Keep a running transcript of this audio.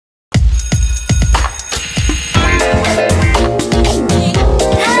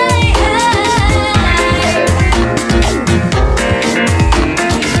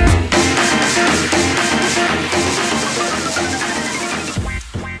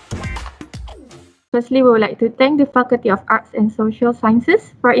Firstly, we would like to thank the Faculty of Arts and Social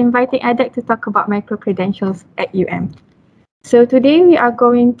Sciences for inviting ADEC to talk about microcredentials at UM. So today we are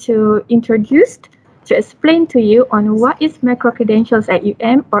going to explain to you on what is microcredentials at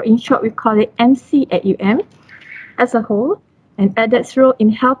UM, or in short we call it MC at UM as a whole, and ADEC's role in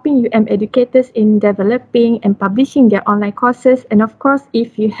helping UM educators in developing and publishing their online courses. And of course,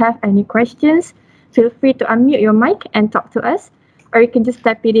 if you have any questions, feel free to unmute your mic and talk to us, or you can just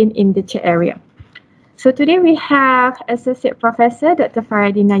type it in the chat area. So today we have Associate Professor Dr. Farrah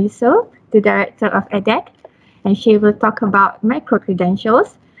Yusop, the Director of ADEC, and she will talk about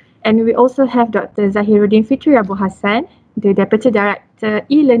microcredentials. And we also have Dr. Zahiruddin Fitri Hassan, the Deputy Director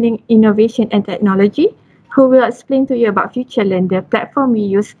E-Learning Innovation and Technology, who will explain to you about FutureLearn, the platform we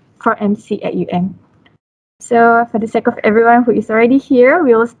use for MC at UM. So for the sake of everyone who is already here,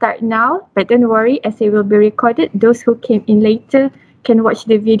 we will start now, but don't worry, as it will be recorded, those who came in later can watch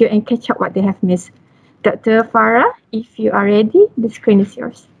the video and catch up what they have missed. Dr. Farrah, if you are ready, the screen is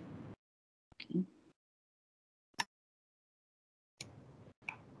yours.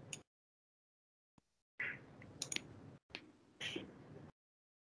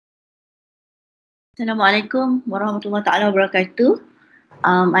 Assalamualaikum warahmatullahi wabarakatuh.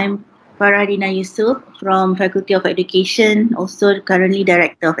 I'm Farrah Yusop from Faculty of Education, also currently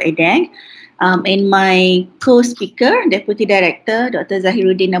Director of ADEC. And my co-speaker, Deputy Director, Dr.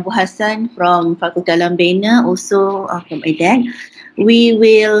 Zahiruddin Hassan from Fakulti Alam Bina, also from ADEC. We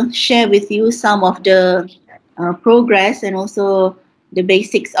will share with you some of the progress and also the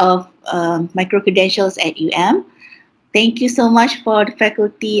basics of microcredentials at UM. Thank you so much for the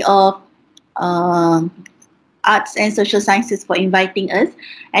Faculty of Arts and Social Sciences for inviting us.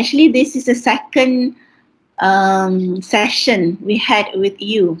 Actually, this is the second session we had with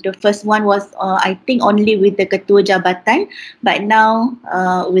you. The first one was, I think, only with the Ketua Jabatan, but now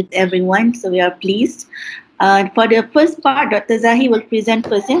with everyone, so we are pleased. For the first part, Dr. Zahi will present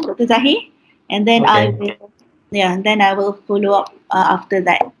first, yeah? Dr. Zahi? And then then I will follow up after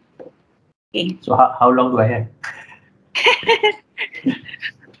that. Okay. So how long do I have?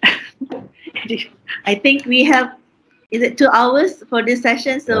 I think we have, is it 2 hours for this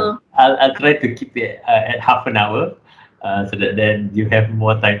session? So I'll try to keep it at half an hour, so that then you have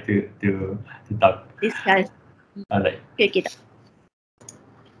more time to talk. Discuss. All right. Okay.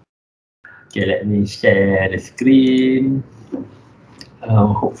 Okay, let me share the screen.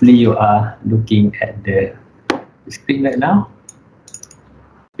 Hopefully you are looking at the screen right now.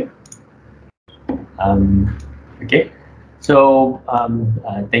 Okay. So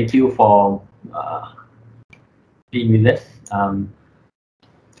thank you for being with us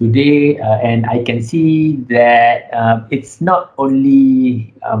today, and I can see that it's not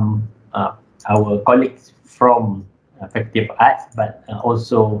only our colleagues from Faculty of Arts, but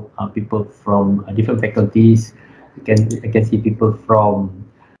also people from different faculties. I can see people from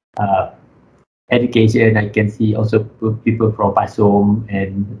education. I can see also people from PASOM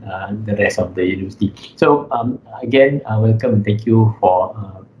and the rest of the university. So again, welcome and thank you for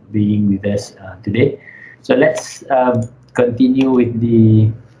being with us today. So let's continue with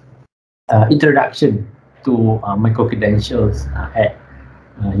the introduction to microcredentials at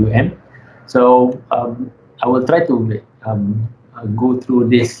UM. So I will try to go through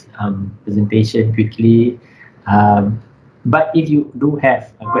this presentation quickly. But if you do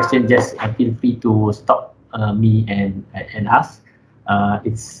have a question, just feel free to stop me and ask.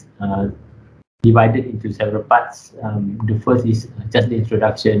 It's divided into several parts. The first is just the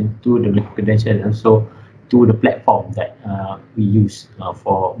introduction to the microcredential and also to the platform that we use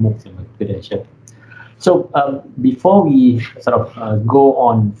for MOOCs and microcredential. So before we sort of go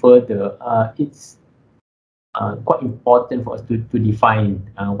on further, it's quite important for us to define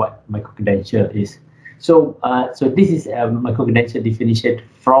what microcredential is. So this is a microcredential definition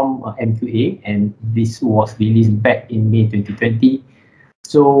from MQA, and this was released back in May 2020.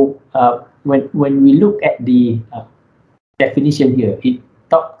 So when we look at the definition here, it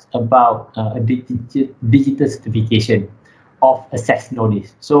talks about a digital certification of access knowledge.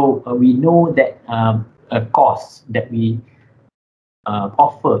 So we know that a course that we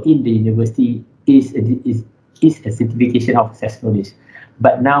offer in the university is a certification of access knowledge.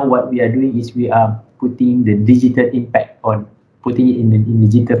 But now what we are doing is we are putting the digital impact on putting it in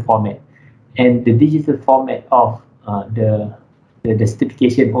digital format, and the digital format of the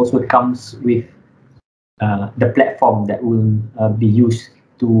certification also comes with the platform that will be used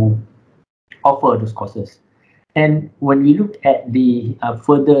to offer those courses. And when we look at the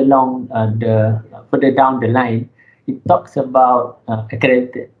further down the line, it talks about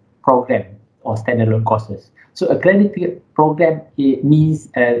accredited program or standalone courses. So accredited program, it means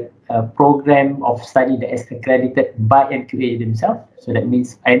a program of study that is accredited by NQA themselves. So that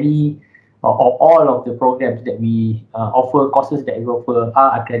means any or all of the programs that we offer, courses that we offer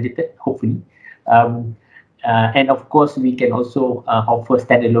are accredited, hopefully. And of course, we can also offer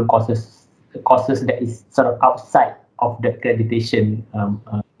standalone courses that is sort of outside of the accreditation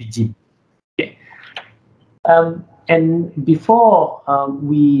regime. Okay. And before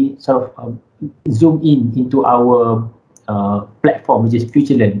we sort of zoom into our platform, which is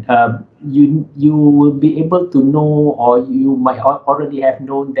FutureLearn, you will be able to know, or you might already have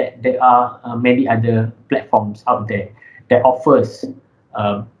known, that there are many other platforms out there that offers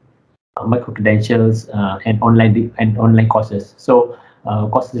micro-credentials and online courses. So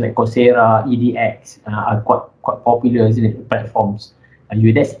courses like Coursera, ADEC are quite popular, isn't it, platforms.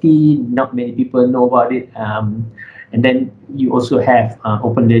 Udacity, not many people know about it. And then you also have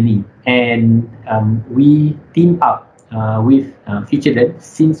Open Learning, and we team up with FutureLearn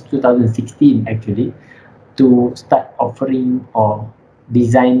since 2016 actually, to start offering or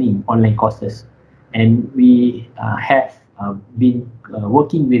designing online courses, and we have been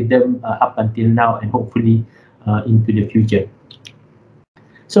working with them up until now, and hopefully into the future.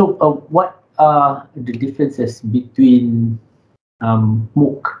 So what are the differences between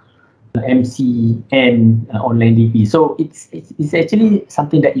MOOC, MC, and online degree? So it's actually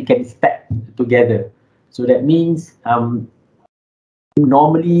something that you can stack together. So that means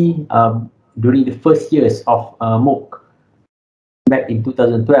normally during the first years of MOOC, back in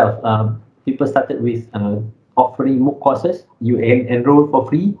 2012, people started with offering MOOC courses. You enroll for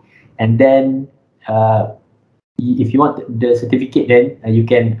free, and then if you want the certificate, then you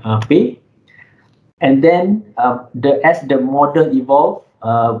can pay. And then as the model evolved,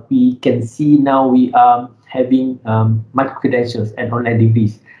 we can see now we are having micro-credentials and online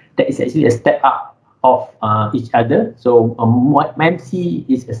degrees. That is actually a step up of each other. So MC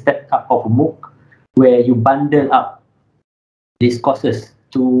is a step up of MOOC, where you bundle up these courses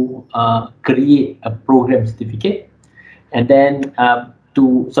to create a program certificate, and then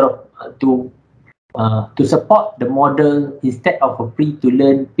to support the model, instead of a free to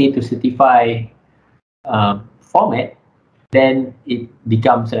learn, pay to certify format, then it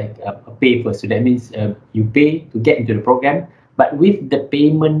becomes like a pay first. So that means you pay to get into the program, but with the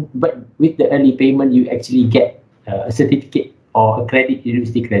early payment, you actually get a certificate or a credit,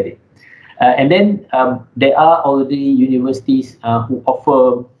 university credit. And then there are already universities who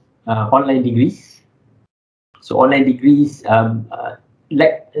offer online degrees. So online degrees,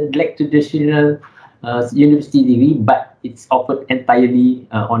 like traditional university degree, but it's offered entirely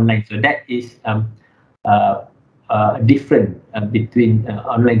online. So that is different between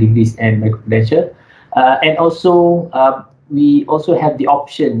online degrees and micro-credential. And also, we also have the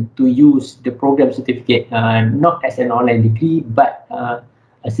option to use the program certificate not as an online degree, but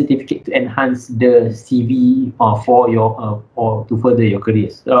a certificate to enhance the CV for your or to further your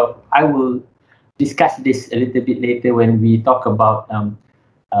careers. So I will discuss this a little bit later when we talk about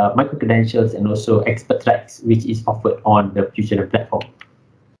micro-credentials and also expert tracks, which is offered on the FutureLearn platform.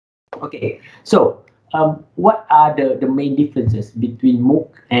 Okay, so what are the main differences between MOOC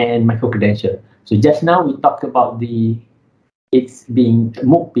and micro-credential? So just now we talked about MOOC being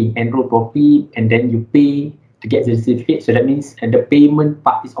enrolled for free, and then you pay to get the certificate. So that means the payment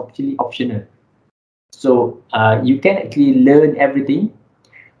part is actually optional. So you can actually learn everything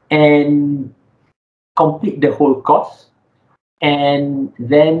and complete the whole course, and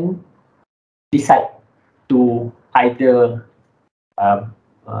then decide to either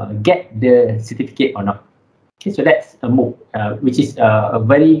get the certificate or not. Okay, so that's a MOOC, which is a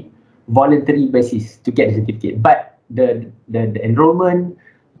very voluntary basis to get the certificate. But the enrollment,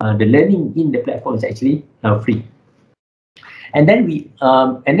 the learning in the platform is actually free. And then we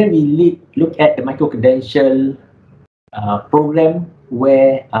look at the micro-credential program,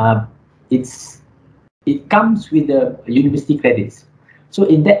 where it comes with the university credits. So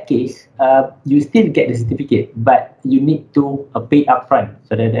in that case, you still get the certificate, but you need to pay upfront,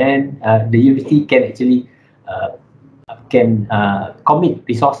 so that then the university can actually commit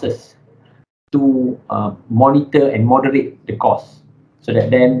resources to monitor and moderate the cost, so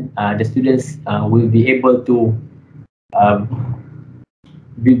that then the students will be able to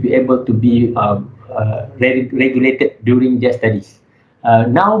be regulated during their studies.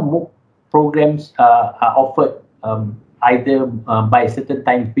 Now MOOC programs are offered either by a certain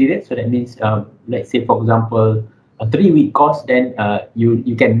time period. So that means, let's say, for example, a 3-week course, then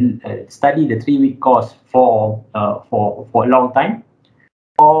you can study the 3-week course for a long time.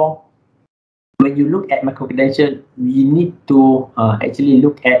 Or when you look at micro-credential, we need to actually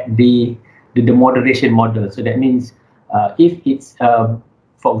look at the the moderation model. So that means if it's,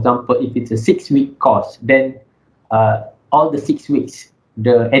 for example, if it's a 6-week course, then all the 6 weeks,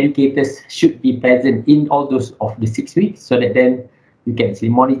 the educators should be present in all those of the 6 weeks, so that then you can actually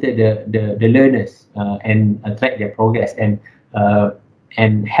monitor the learners and track their progress and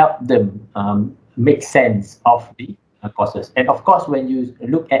help them make sense of the courses. And of course, when you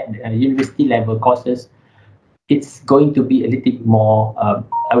look at university level courses, it's going to be a little bit more,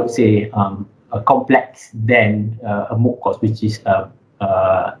 I would say, complex than a MOOC course, which is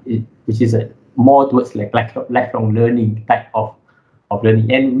more towards like lifelong learning type of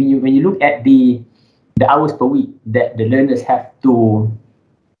learning. And when you look at the hours per week that the learners have to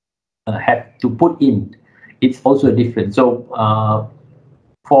put in, it's also different. So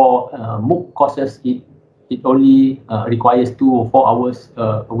for MOOC courses, it only requires 2 or 4 hours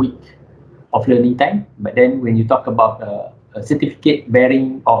a week of learning time. But then when you talk about a certificate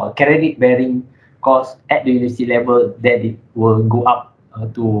bearing or a credit bearing course at the university level, then it will go up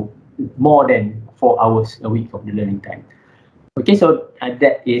to more than 4 hours a week of the learning time. Okay, so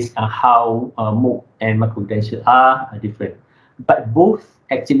that is how MOOC and microcredentials are different. But both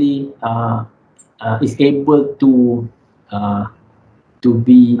actually is able to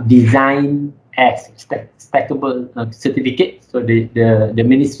be designed as stackable certificates. So the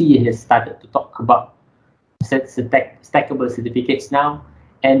ministry has started to talk about stackable certificates now,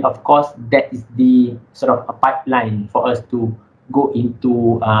 and of course that is the sort of a pipeline for us to go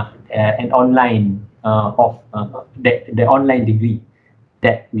into an online the online degree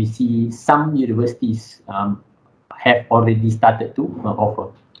that we see some universities have already started to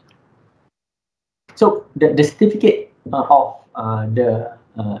offer. So the certificate of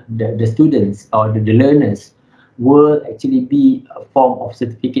the students or the learners will actually be a form of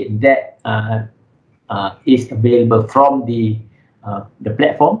certificate that is available from the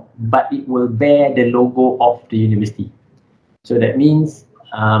platform, but it will bear the logo of the university. So that means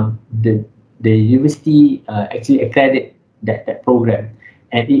the university actually accredit that program,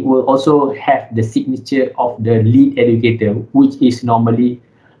 and it will also have the signature of the lead educator, which is normally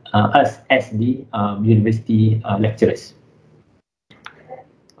us as the university lecturers.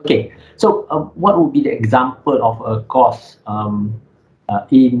 Okay, so what would be the example of a course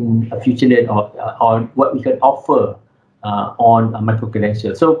in a FutureLearn or what we can offer on a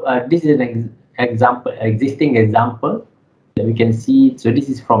microcredential? So this is an existing example that we can see. So this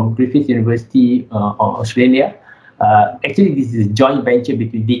is from Griffith University of Australia. Actually, this is a joint venture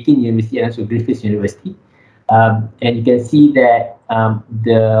between Deakin University and also Griffith University. And you can see that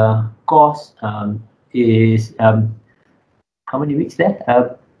the course is how many weeks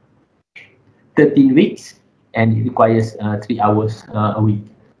there? 13 weeks, and it requires 3 hours a week.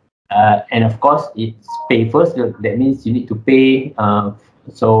 And of course, it's pay first. That means you need to pay.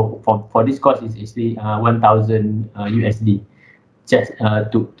 So for this course, it's actually 1,000 USD just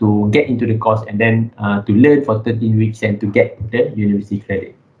to get into the course, and then to learn for 13 weeks and to get the university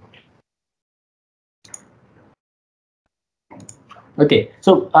credit. Okay,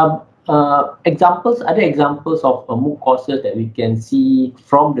 so other examples of MOOC courses that we can see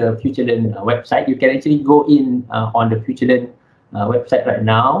from the FutureLearn website. You can actually go in on the FutureLearn website right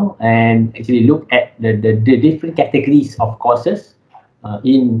now and actually look at the different categories of courses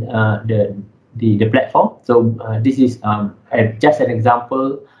in the platform. So this is just an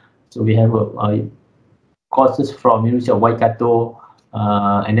example. So we have courses from University of Waikato,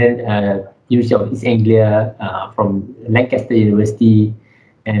 and then University of East Anglia, from Lancaster University,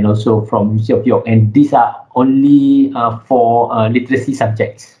 and also from University of York. And these are only for literacy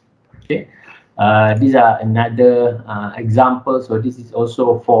subjects. Okay, these are another example. So this is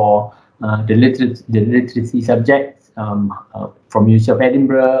also for the literacy subjects from University of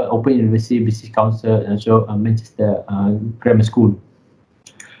Edinburgh, Open University, British Council, and also Manchester Grammar School.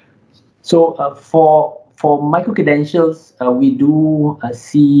 So for microcredentials, we do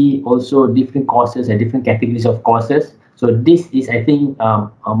see also different courses and different categories of courses. So this is, I think,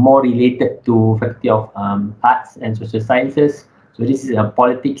 more related to Faculty of Arts and Social Sciences. So this is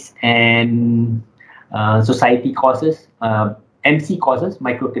politics and society courses, MC courses,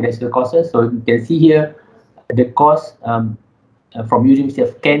 microcredential courses. So you can see here the course from University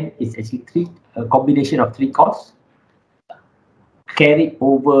of Kent is actually a combination of 3 courses carried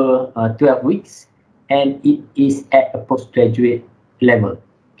over 12 weeks, and it is at a postgraduate level.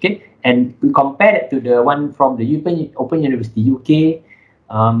 Okay, and we compare it to the one from the Open University UK,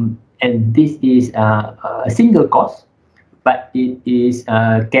 and this is a single course, but it is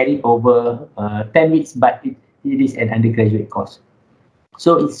carried over 10 weeks, but it is an undergraduate course.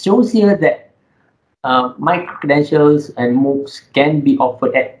 So it shows here that micro-credentials and MOOCs can be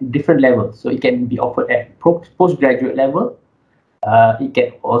offered at different levels. So it can be offered at postgraduate level. It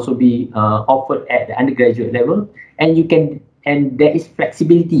can also be offered at the undergraduate level, and there is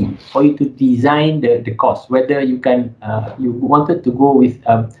flexibility for you to design the course. Whether you wanted to go with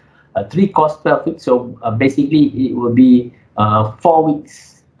 3 course 12 weeks, so basically it will be 4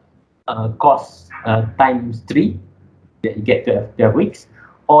 weeks course times 3, that you get 12 weeks,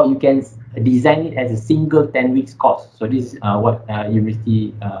 or you can design it as a single 10 weeks course. So this is what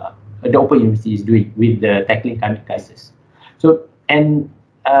the Open University is doing with the tackling climate crisis. So, and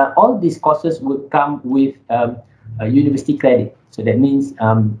all these courses will come with a university credit. So that means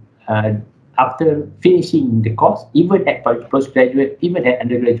after finishing the course, even at postgraduate, even at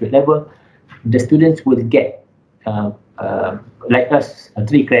undergraduate level, the students will get like us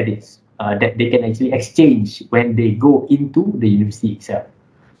 3 credits that they can actually exchange when they go into the university itself.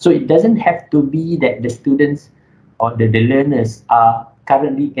 So it doesn't have to be that the students or the learners are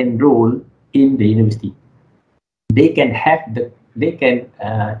currently enrolled in the university. They can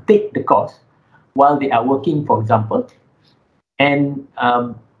take the course while they are working, for example, and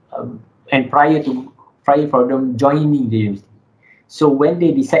prior for them joining the university. So when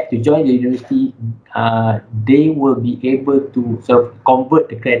they decide to join the university, they will be able to sort of convert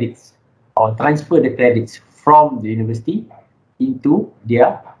the credits or transfer the credits from the university into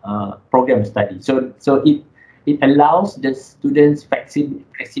their program study. So it allows the students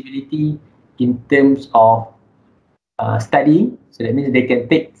flexibility in terms of studying. So that means they can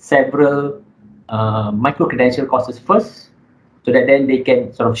take several micro-credential courses first, so that then they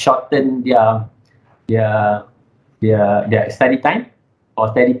can sort of shorten their study time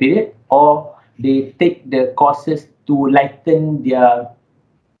or study period, or they take the courses to lighten their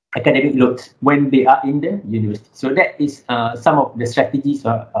academic loads when they are in the university. So that is some of the strategies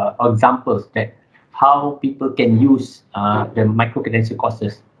or examples that how people can use the micro-credential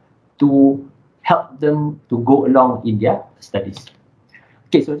courses to help them to go along in their studies.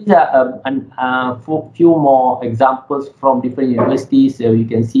 Okay, so these are a few more examples from different universities. So you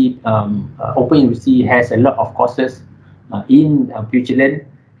can see Open University has a lot of courses in FutureLearn,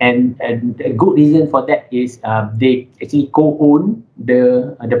 and a good reason for that is they actually co-own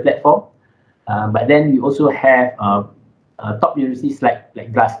the platform. But then we also have top universities like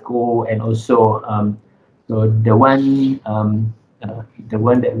Glasgow, and also so the one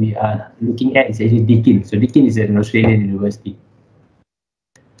that we are looking at is actually Deakin. So Deakin is an Australian university.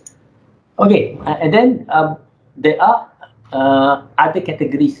 Okay, and then there are other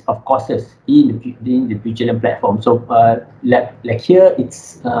categories of courses in the FutureLearn platform. So like here,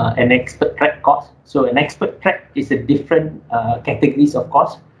 it's an expert track course. So an expert track is a different categories of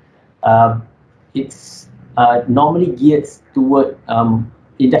course. It's normally geared toward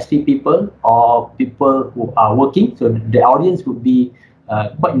industry people or people who are working. So the audience would be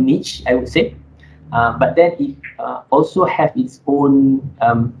quite niche, I would say. But then it also has its own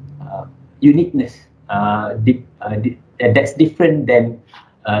uniqueness that's different than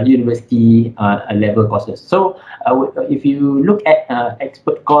university level courses. So if you look at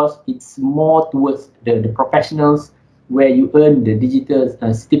expert course, it's more towards the professionals, where you earn the digital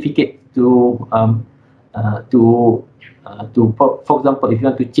certificate to for example, if you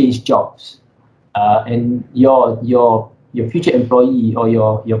want to change jobs, and your future employee or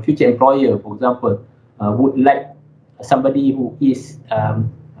your future employer, for example, would like somebody who is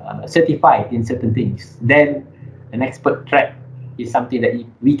certified in certain things, then an expert track is something that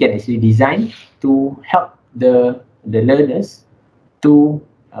we can actually design to help the learners to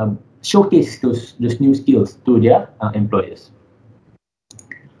showcase those new skills to their employers.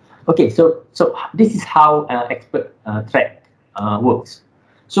 Okay, so this is how expert track works.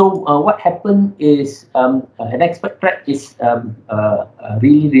 So what happened is an expert track is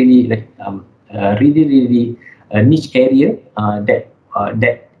really niche area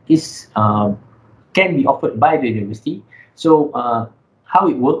that is can be offered by the university. So how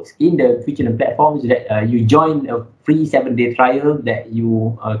it works in the FutureLearn platform is that you join a free 7-day trial that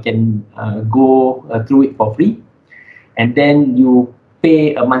you can go through it for free, and then you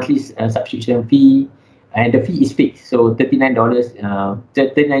pay a monthly subscription fee, and the fee is fixed. So $39,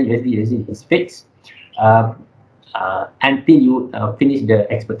 39 USD is fixed until you finish the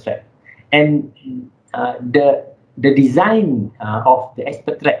expert track. And the design of the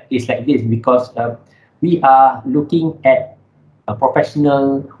expert track is like this, because we are looking at a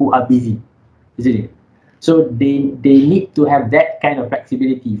professional who are busy, isn't it? So they need to have that kind of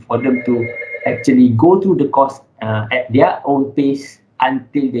flexibility for them to actually go through the course at their own pace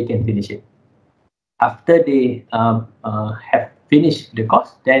until they can finish it. After they have finish the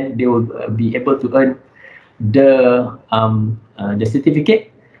course, then they will be able to earn the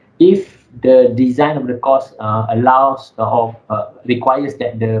certificate if the design of the course allows or requires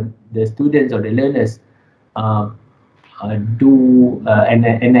that the students or the learners do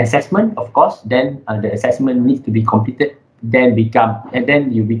an assessment, of course. Then the assessment needs to be completed, then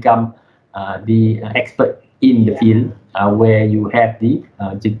you become the expert in the field, where you have the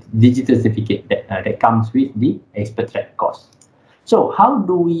digital certificate that comes with the expert track course. So how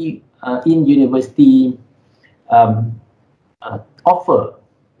do we in university offer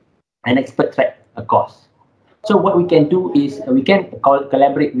an expert track course? So what we can do is we can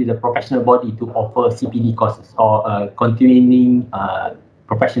collaborate with a professional body to offer CPD courses or continuing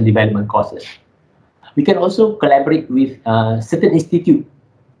professional development courses. We can also collaborate with certain institute.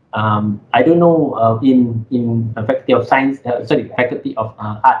 I don't know in Faculty of Science, Faculty of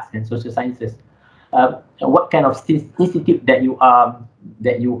Arts and Social Sciences, what kind of institute that you are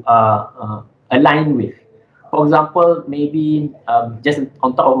aligned with. For example, maybe just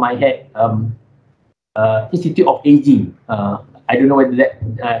on top of my head, Institute of Aging. I don't know whether that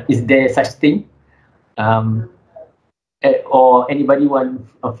is there such thing, or anybody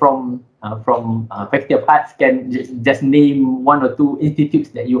from Faculty of Arts can just name one or two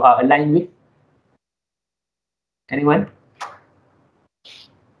institutes that you are aligned with. Anyone?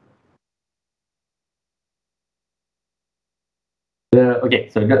 Okay,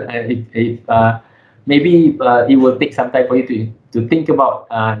 so if maybe it will take some time for you to think about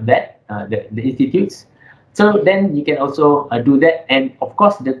the institutes. So then you can also do that, and of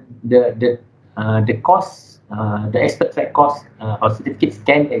course the course, the expert track course or certificates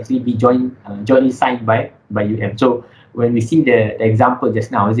can actually be jointly signed by UM. So when we see the example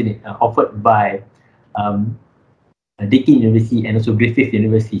just now, isn't it, offered by Deakin University and also Griffith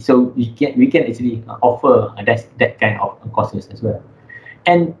University. So we can actually offer that kind of courses as well.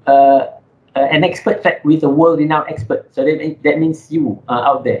 And an expert track with a world-renowned expert. So that means you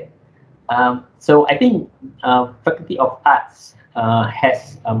out there. So I think Faculty of Arts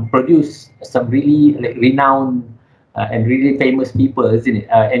has produced some really renowned and really famous people, isn't it?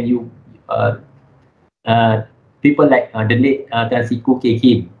 And people like the late Tan Siku K.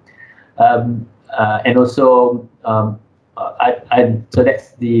 Kim, and also so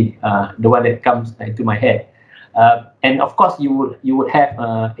that's the one that comes into my head. And of course, you would have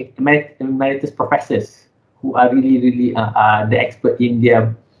emeritus professors who are really the expert in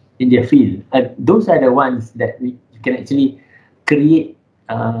their field. And those are the ones that you can actually create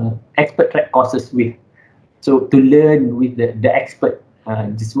expert track courses with. So to learn with the expert,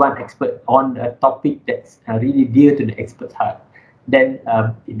 just one expert on a topic that's really dear to the expert's heart, then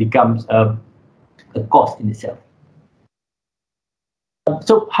it becomes a course in itself.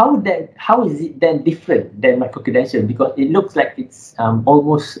 So how is it then different than microcredential? Because it looks like it's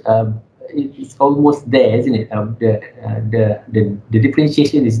almost there, isn't it? The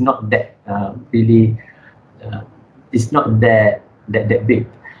differentiation is not that really. It's not that big.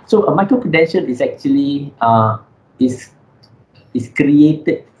 So a microcredential is actually is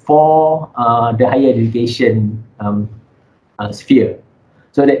created for the higher education sphere.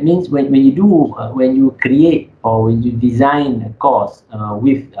 So that means when you create or when you design a course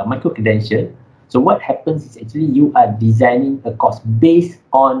with a microcredential, so what happens is actually you are designing a course based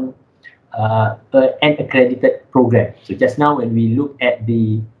on an accredited program. So just now when we look at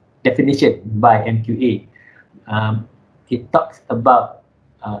the definition by MQA, it talks about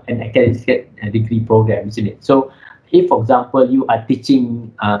an accredited degree program, isn't it? So if, for example, you are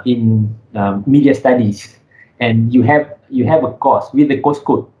teaching in media studies, and you have a course with a course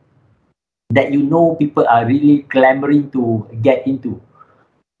code that you know people are really clamoring to get into,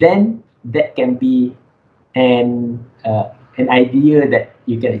 then that can be an idea that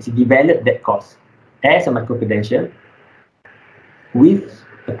you can actually develop that course as a microcredential with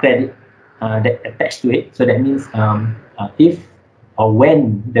a credit that attached to it. So that means if or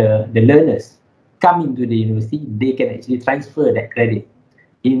when the learners come into the university, they can actually transfer that credit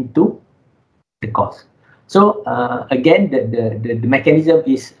into the course. So again, the mechanism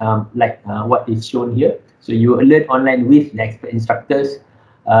is like what is shown here. So you learn online with the expert instructors.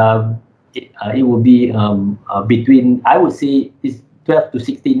 It will be between, I would say, is 12 to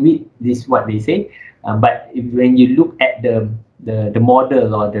 16 weeks. This is what they say. But when you look at the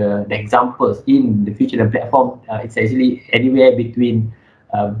model or the examples in the Future Learn platform, it's actually anywhere between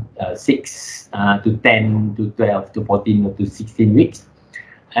 6 to 10 to 12 to 14 or to 16 weeks.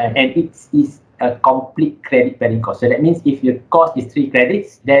 And it is a complete credit bearing course. So that means if your course is 3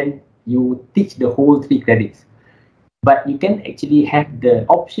 credits, then you teach the whole 3 credits. But you can actually have the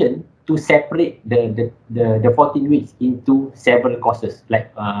option to separate the 14 weeks into several courses,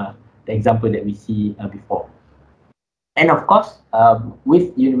 like the example that we see before. And of course,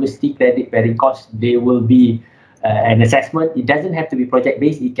 with university credit bearing course, there will be an assessment. It doesn't have to be project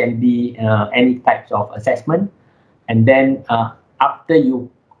based. It can be any types of assessment. And then after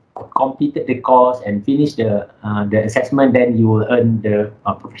you completed the course and finished the assessment, then you will earn the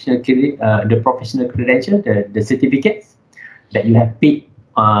professional credential, the certificates that you have paid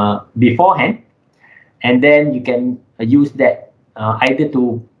beforehand, and then you can use that either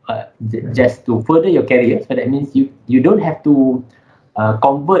to just to further your career. So that means you don't have to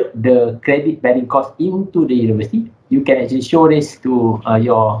convert the credit bearing course into the university. You can actually show this to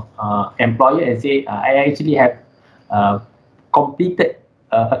your employer and say, I actually have completed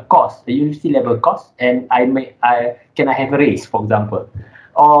a course, a university level course, and can I have a raise, for example,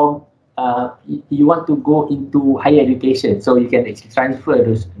 or you want to go into higher education, so you can actually transfer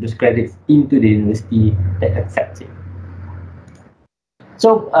those credits into the university that accepts it.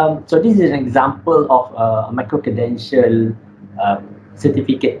 So, so this is an example of a micro-credential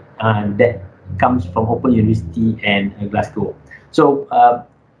certificate that comes from Open University and Glasgow. So,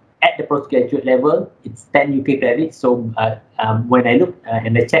 at the postgraduate level, it's 10 UK credits. So, when I look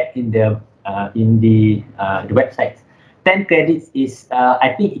and I check in the website, 10 credits is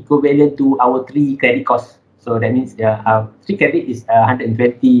I think equivalent to our 3 credit course. So that means 3 credit is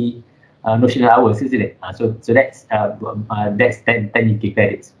 120 notional hours, isn't it? So that's 10 UK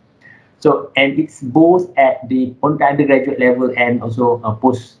credits. So, and it's both at the undergraduate level and also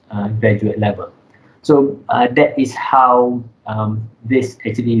postgraduate level. So that is how this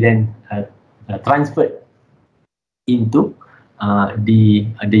actually then transferred into the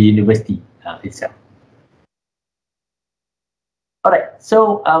university itself. All right.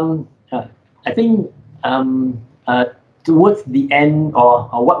 So I think towards the end, or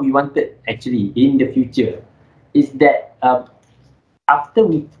what we wanted actually in the future, is that after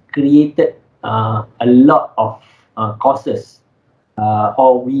we created a lot of courses,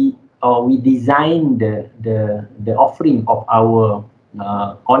 or we designed the offering of our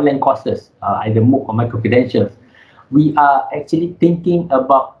online courses, either MOOC or micro-credentials, we are actually thinking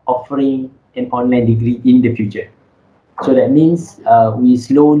about offering an online degree in the future. So that means we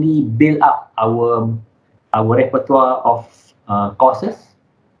slowly build up our repertoire of courses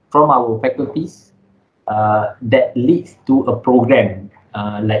from our faculties that leads to a program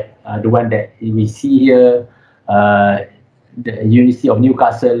like the one that we see here, the University of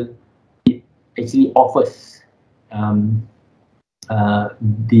Newcastle. It actually offers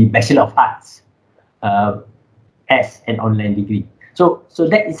the Bachelor of Arts as an online degree. So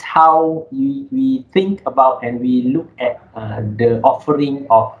that is how we think about and we look at the offering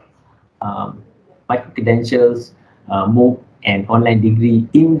of micro-credentials, MOOC, and online degree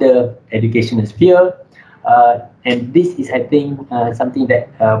in the educational sphere. And this is, I think, something that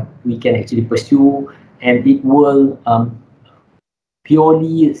we can actually pursue, and it will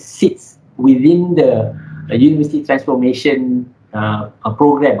purely sits within the university transformation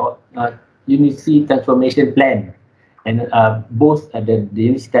program, or university transformation plan, and both the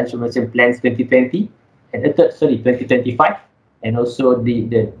university transformation plans 2020 and 2025, and also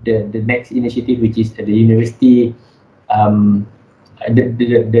the next initiative, which is the university. So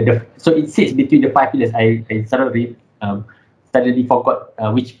it sits between the 5 pillars. I suddenly forgot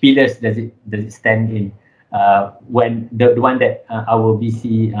which pillars does it stand in. When the one that our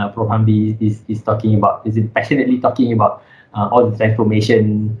VC Prof Hamdi is talking about, is it passionately talking about all the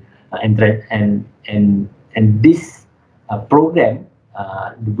transformation and this program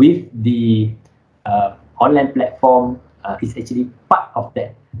with the online platform is actually part of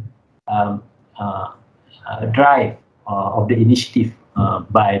that drive of the initiative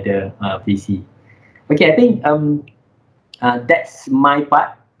by the VC. Okay, I think that's my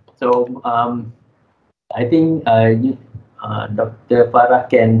part. So I think Dr. Farrah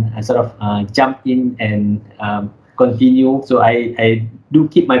can sort of jump in and continue. So I do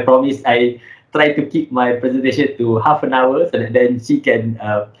keep my promise. I try to keep my presentation to half an hour, so that then she can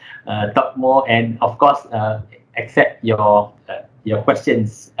talk more, and of course accept your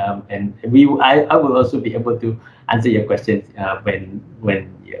questions. And I will also be able to answer your questions when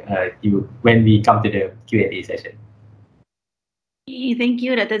we come to the Q&A session. Thank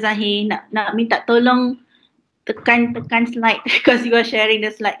you, Dr. Zahir. Nak minta tolong tekan slide because you are sharing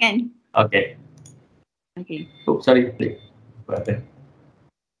the slide, kan? Okay. Okay. Oh, sorry. What happened?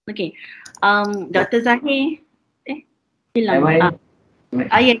 Okay. Dr. Zahir. Hilang.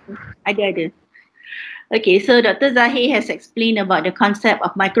 Yeah, ada. Okay, so Dr. Zahir has explained about the concept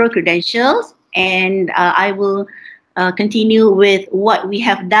of micro-credentials, and I will continue with what we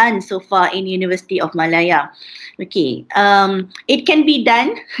have done so far in University of Malaya. Okay, it can be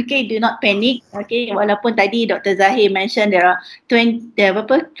done. Okay, do not panic. Okay, walaupun tadi Dr. Zahir mentioned there are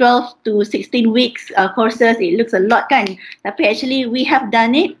 12 to 16 weeks courses. It looks a lot kan? Tapi actually we have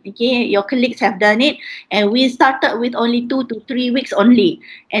done it. Okay, your colleagues have done it, and we started with only 2 to 3 weeks only,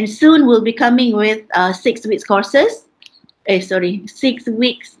 and soon we'll be coming with 6 weeks courses. 6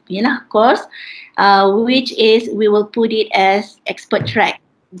 weeks, course, which is we will put it as expert track.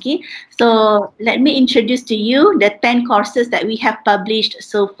 Okay, so let me introduce to you the 10 courses that we have published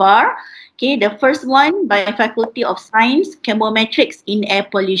so far. Okay, the first one by Faculty of Science, Chemometrics in Air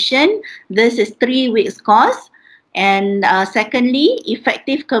Pollution. This is 3 weeks course. And secondly,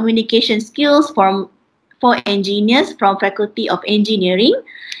 Effective Communication Skills for Engineers from Faculty of Engineering.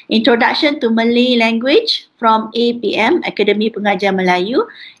 Introduction to Malay Language from APM, Akademi Pengajian Melayu.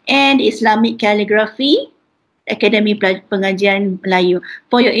 And Islamic Calligraphy, Akademi Pengajian Melayu.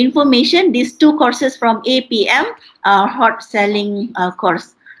 For your information, these 2 courses from APM are hot selling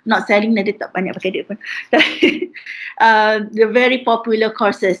course. Not selling, nanti tak banyak pakai duit pun. They're very popular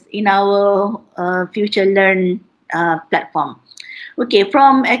courses in our Future Learn platform. Okay,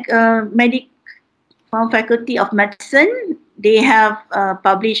 from Faculty of Medicine, they have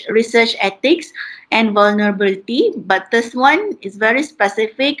published Research Ethics and Vulnerability, but this one is very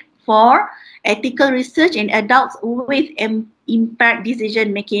specific for ethical research in adults with impaired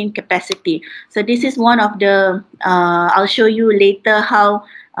decision-making capacity. So this is one of the, I'll show you later how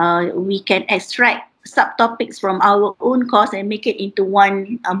we can extract subtopics from our own course and make it into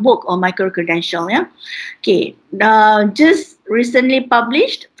one book or micro-credential. Yeah? Okay, just recently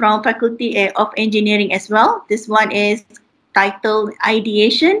published from Faculty of Engineering as well. This one is titled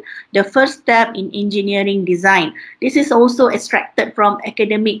Ideation, the First Step in Engineering Design. This is also extracted from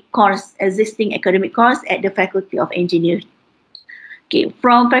existing academic course at the Faculty of Engineering. Okay,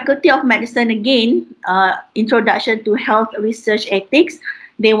 from Faculty of Medicine again, Introduction to Health Research Ethics.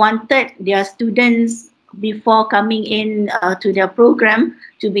 They wanted their students before coming in to their program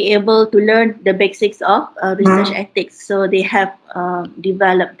to be able to learn the basics of research ethics. So they have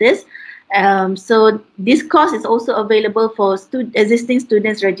developed this. So this course is also available for existing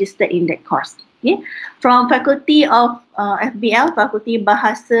students registered in that course. Okay. From Faculty of FBL, Fakulti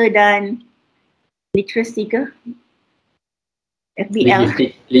Bahasa dan Literacy ke? FBL.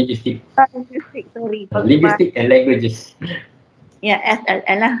 Linguistic. Linguistic, sorry. Linguistic and Languages. Yeah,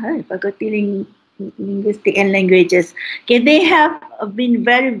 FLL lah, Faculty Linguistic and Languages. Okay, they have been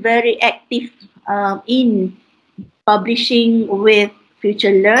very, very active in publishing with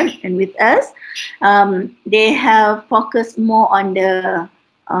Future Learn and with us. They have focused more on the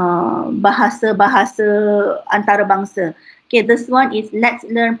bahasa-bahasa antarabangsa. Okay, this one is Let's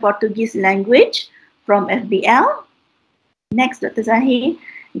Learn Portuguese Language from FBL. Next, Dr. Zahir.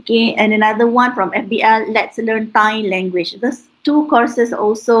 Okay, and another one from FBL, Let's Learn Thai Language. These 2 courses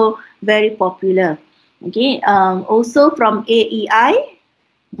also very popular. Okay, also from AEI,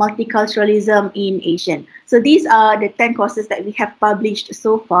 Multiculturalism in Asian. So these are the 10 courses that we have published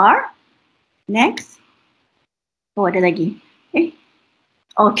so far. Next. Oh, ada lagi.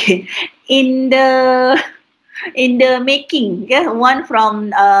 Okay. In the making, yeah, one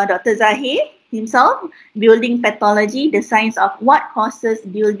from Dr. Zahir himself, Building Pathology, the science of what causes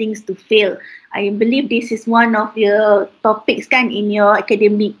buildings to fail. I believe this is one of your topics kan in your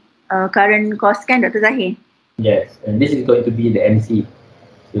academic current course kan, Dr. Zahir? Yes, and this is going to be the MC.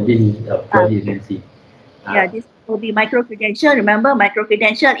 So this is project MC. Yeah, this will be micro-credential. Remember,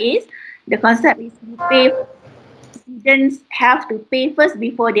 micro-credential is, the concept is you pay, students have to pay first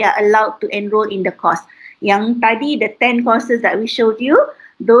before they are allowed to enroll in the course. Yang tadi, the 10 courses that we showed you,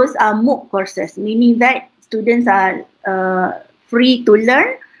 those are MOOC courses, meaning that students are free to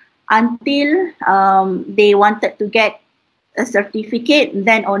learn until they wanted to get a certificate,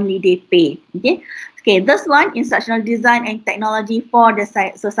 then only they pay. Okay. Okay, this one, Instructional Design and Technology for the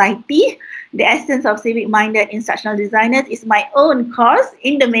Society, the Essence of Civic-Minded Instructional Designers, is my own course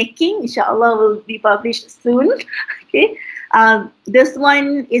in the making. Inshallah will be published soon. Okay, this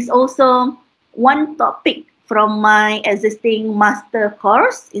one is also one topic from my existing master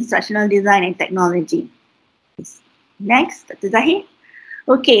course, Instructional Design and Technology. Next, Dr. Zahir.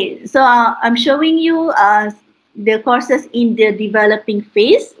 Okay, so I'm showing you the courses in the developing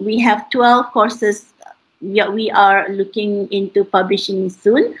phase. We have 12 courses we are looking into publishing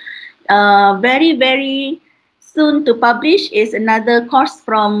soon. Very, very soon to publish is another course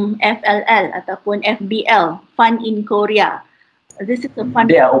from FLL ataupun FBL, Fun in Korea. This is a fun.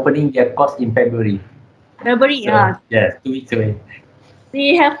 They are opening their course in February. February, so, yeah. Yes, 2 weeks away.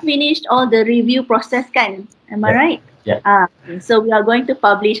 They have finished all the review process kan. Am I right? Yeah. Okay. So we are going to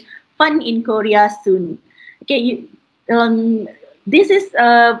publish Fun in Korea soon. Okay, this is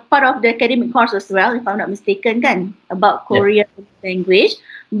part of the academic course as well, if I'm not mistaken, kan, about Korean language.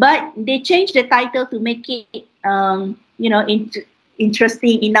 But they changed the title to make it,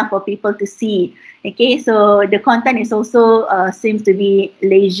 interesting enough for people to see. Okay, so the content is also seems to be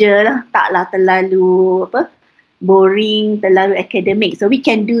leisure lah, taklah terlalu boring, terlalu academic. So we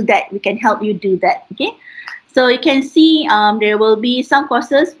can do that. We can help you do that. Okay. So you can see there will be some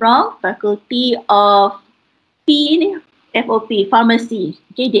courses from Faculty of FOP, Pharmacy,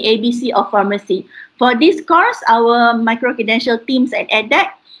 okay, the ABC of Pharmacy. For this course, our micro-credential teams at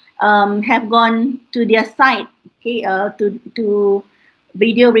ADEC have gone to their site, okay, to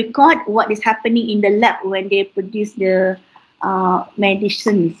video record what is happening in the lab when they produce the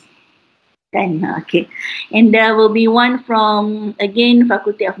medicines. Then, okay. And there will be one from, again,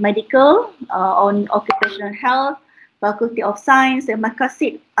 Faculty of Medical on Occupational Health, Faculty of Science and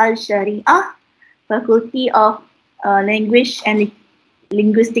Maqasid Al-Shariah, Faculty of Language and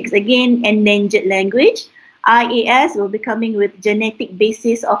Linguistics, again, Endangered Language. IAS will be coming with Genetic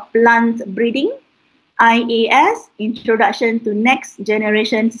Basis of Plant Breeding. IAS, Introduction to Next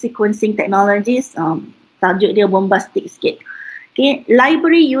Generation Sequencing Technologies. Tajuk dia bombastic sikit. Okay,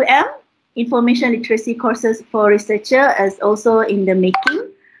 Library Information Literacy courses for researcher is also in the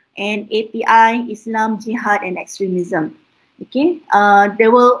making, and API, Islam, Jihad and Extremism. Okay, there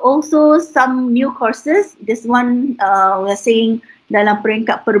will also some new courses. This one we're saying dalam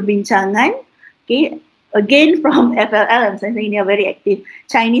peringkat perbincangan. Okay, again from FLL, I'm saying they are very active.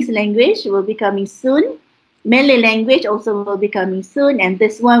 Chinese language will be coming soon. Malay language also will be coming soon, and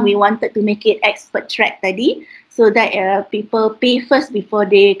this one we wanted to make it expert track tadi, so that people pay first before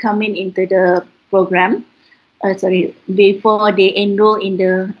they come into the program. Before they enroll in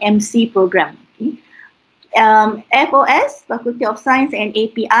the MC program. Okay. FOS, Faculty of Science and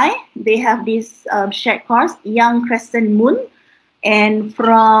API, they have this shared course, Young Crescent Moon, and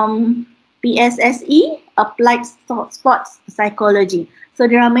from PSSE, Applied Sports Psychology. So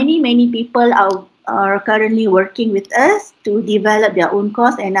there are many people are currently working with us to develop their own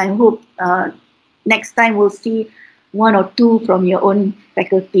course, and I hope next time we'll see one or two from your own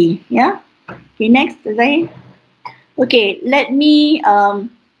faculty. Yeah. Okay. Next, Zahir. Okay.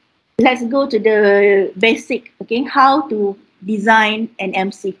 Let's go to the basic. Okay, how to design an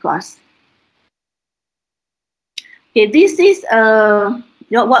MC course. Okay, this is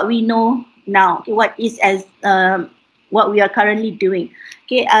what we know now. Okay, what we are currently doing.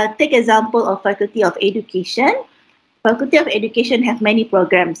 Okay, take example of Faculty of Education. Faculty of Education have many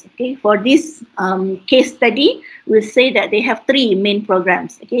programs. Okay, for this case study, we'll say that they have 3 main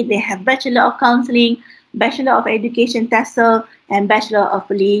programs. Okay, they have Bachelor of Counseling, Bachelor of Education TESOL, and Bachelor of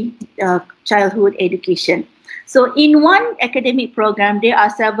Early Childhood Education. So in one academic program, there are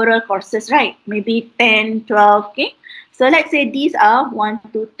several courses, right? Maybe 10, 12, okay? So let's say these are 1,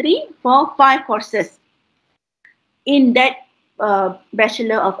 2, 3, 4, 5 courses in that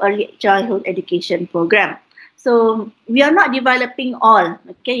Bachelor of Early Childhood Education program. So we are not developing all,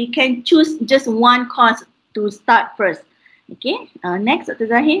 okay? You can choose just one course to start first. Okay, next, Dr.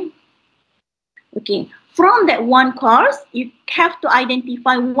 Zahir. Okay, from that one course, you have to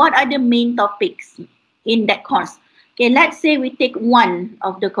identify what are the main topics in that course. Okay, let's say we take one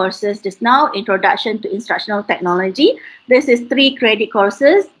of the courses just now, Introduction to Instructional Technology. This is 3 credit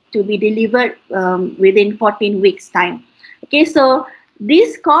courses to be delivered within 14 weeks time. Okay, so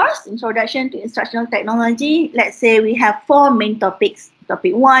this course, Introduction to Instructional Technology, let's say we have 4 main topics,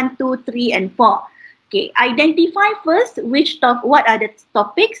 topic 1, 2, 3, and 4. Okay, identify first what are the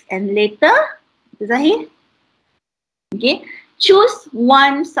topics, and later, Zahir, okay, choose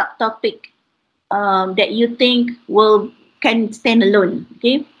one subtopic that you think can stand alone.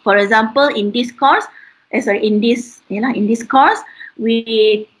 Okay, for example, in this course, in this course,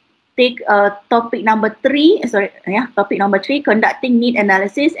 we take topic number 3, topic number 3, conducting need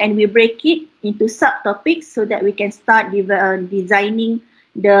analysis, and we break it into subtopics so that we can start designing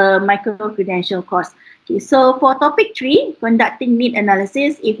the micro-credential course. Okay, so for topic 3, conducting need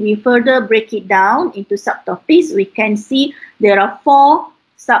analysis, if we further break it down into subtopics, we can see there are 4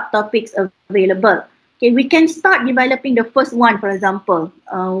 subtopics available. Okay, we can start developing the first one, for example,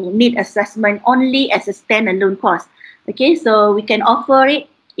 need assessment only as a standalone course. Okay, so we can offer it.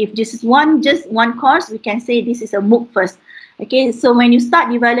 If this is just one course, we can say this is a MOOC first. Okay, so when you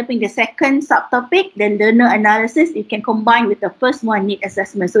start developing the second subtopic, then learner analysis, you can combine with the first one, need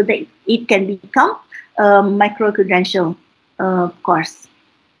assessment, so that it can become a micro-credential course.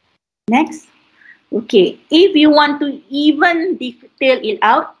 Next. Okay, if you want to even detail it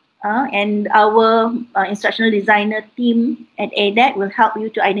out, and our instructional designer team at ADEC will help you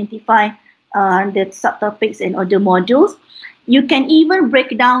to identify the subtopics and other modules. You can even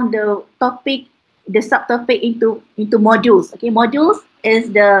break down the subtopic into modules. Okay, modules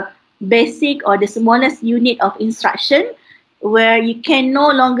is the basic or the smallest unit of instruction where you can no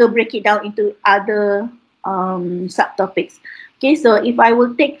longer break it down into other subtopics. Okay, so if I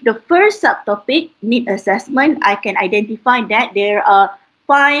will take the first subtopic, need assessment, I can identify that there are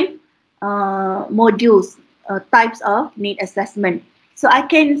 5 modules, types of need assessment. So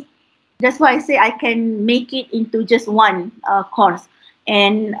that's why I say I can make it into just one course.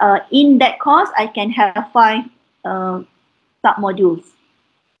 And in that course, I can have 5 sub-modules.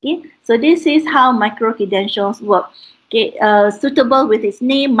 Okay, so this is how micro-credentials work. Okay, suitable with its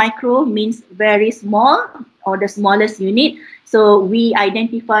name, micro means very small or the smallest unit. So we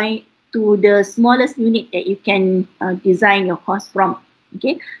identify to the smallest unit that you can design your course from.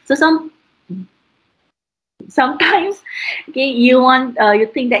 Okay, so sometimes, okay, you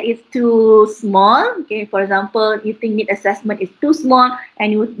think that it's too small. Okay, for example, you think need assessment is too small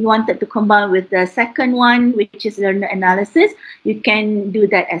and you wanted to combine with the second one, which is learner analysis. You can do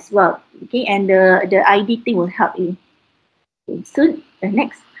that as well. Okay, and the ID team will help you. Okay, so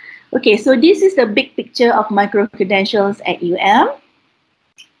next. Okay, so this is the big picture of micro credentials at UM.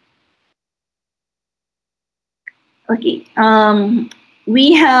 Okay,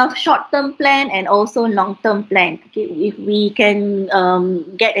 we have short-term plan and also long-term plan. Okay, if we can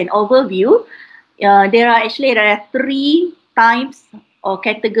get an overview, there are 3 types or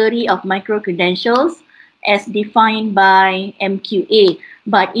category of micro-credentials as defined by MQA.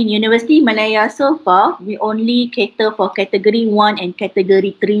 But in University Malaya so far, we only cater for category 1 and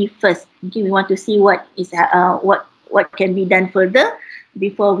category 3 first. Okay, we want to see what can be done further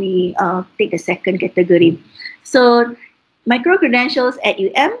before we take the second category. So micro-credentials at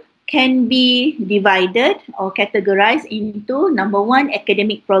UM can be divided or categorized into number 1,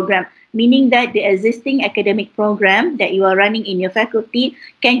 academic program, meaning that the existing academic program that you are running in your faculty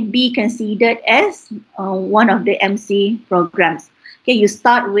can be considered as one of the MC programs. Okay, you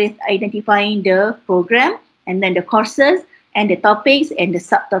start with identifying the program and then the courses and the topics and the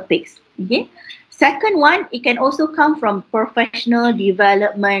subtopics. Okay. Second one, it can also come from professional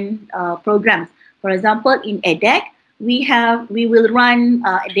development programs. For example, in ADEC, we will run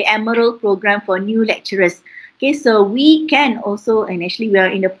the Emerald program for new lecturers. Okay, so we can also, and actually we are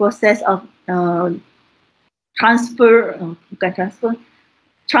in the process of transform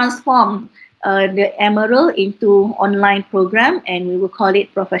the Emerald into online program, and we will call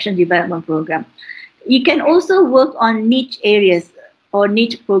it professional development program. You can also work on niche areas or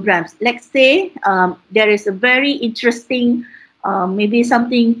niche programs. Let's say there is a very interesting, maybe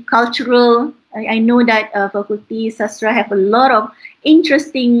something cultural. I know that Faculty Sastra have a lot of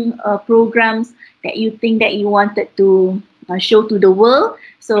interesting programs that you think that you wanted to show to the world.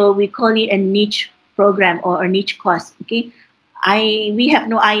 So we call it a niche program or a niche course. Okay, we have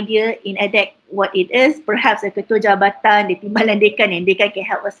no idea in ADEC what it is. Perhaps a Ketua Jabatan, the Timbalan Dekan, and Dekan can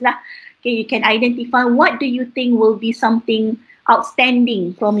help us lah. Okay, you can identify what do you think will be something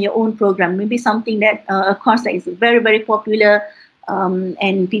outstanding from your own program. Maybe something that a course that is very, very popular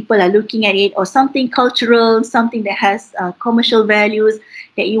and people are looking at it, or something cultural, something that has commercial values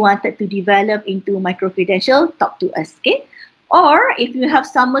that you wanted to develop into micro-credential, talk to us, okay? Or if you have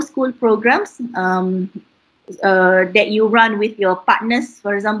summer school programs that you run with your partners,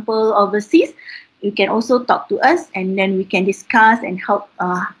 for example, overseas, you can also talk to us and then we can discuss and help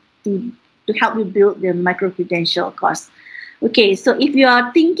to help you build the micro-credential course. Okay, so if you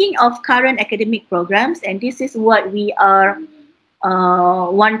are thinking of current academic programs, and this is what we are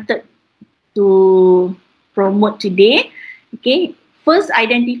wanted to promote today, okay, first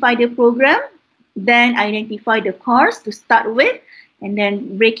identify the program, then identify the course to start with, and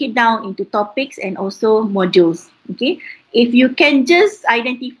then break it down into topics and also modules. Okay, if you can just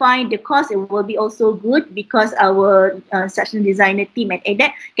identify the course, it will be also good, because our instructional designer team at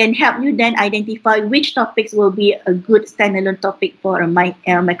ADEC can help you then identify which topics will be a good standalone topic for a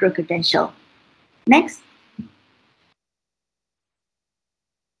micro-credential. Next.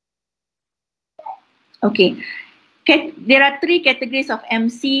 Okay, there are 3 categories of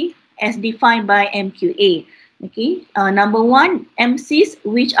MC as defined by MQA. Okay, number 1, MCs,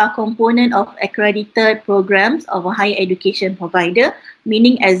 which are component of accredited programs of a higher education provider,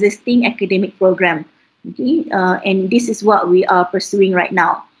 meaning existing academic program. Okay, and this is what we are pursuing right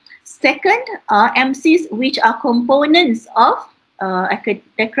now. Second, MCs, which are components of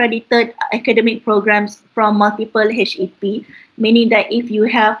accredited academic programs from multiple HEP, meaning that if you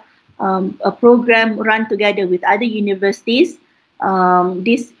have a program run together with other universities,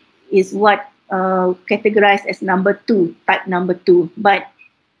 this is what categorized as type number 2. But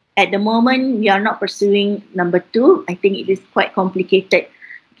at the moment, we are not pursuing number 2. I think it is quite complicated.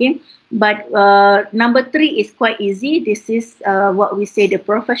 Okay, but number 3 is quite easy. This is what we say the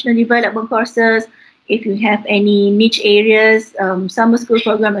professional development courses. If you have any niche areas, summer school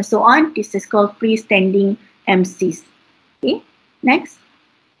program and so on, this is called freestanding MCs. Okay, next.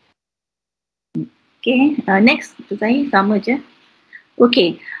 Okay, next. Saya sama je.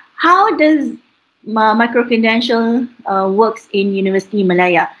 Okay, how does microcredential works in University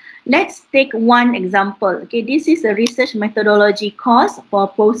Malaya? Let's take one example. Okay, this is a research methodology course for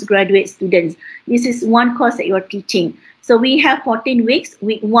postgraduate students. This is one course that you are teaching. So we have 14 weeks,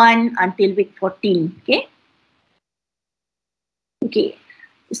 week 1 until week 14. Okay. Okay.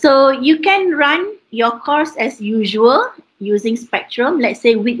 So you can run your course as usual using Spectrum. Let's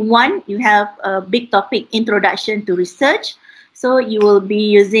say week 1, you have a big topic, Introduction to Research. So you will be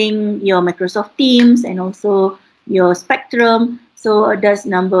using your Microsoft Teams and also your Spectrum. So that's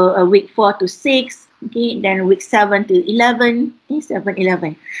week 4 to 6. Okay, then week 7 to 11. Okay, 7,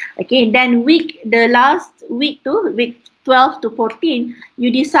 11. Okay, then the last week to week 12 to 14,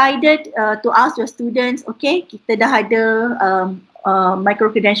 you decided to ask your students, okay, kita dah ada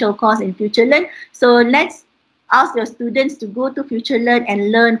micro-credential course in FutureLearn. So let's ask your students to go to FutureLearn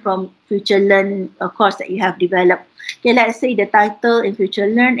and learn from FutureLearn course that you have developed. Okay, let's say the title in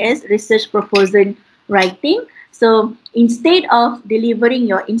FutureLearn is Research Proposal Writing. So instead of delivering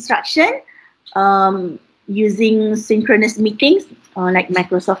your instruction using synchronous meetings like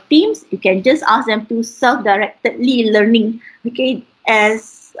Microsoft Teams, you can just ask them to self-directedly learning, okay,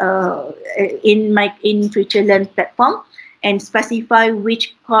 as in FutureLearn platform, and specify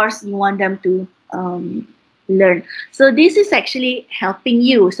which course you want them to learn. So this is actually helping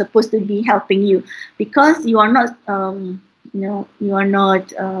you, supposed to be helping you, because you are not, you are not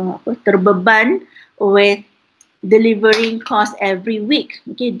terbeban with delivering course every week.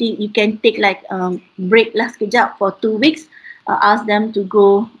 Okay, you can take like break lah sekejap for 2 weeks. Ask them to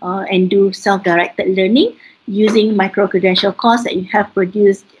go and do self-directed learning using micro-credential course that you have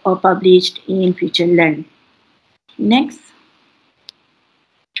produced or published in FutureLearn. Next.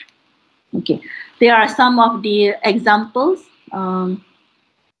 Okay, there are some of the examples from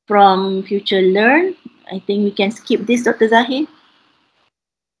FutureLearn. I think we can skip this, Dr. Zahir.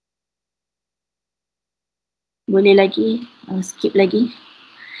 Boleh lagi, skip lagi.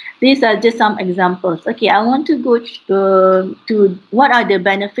 These are just some examples. Okay, I want to go to what are the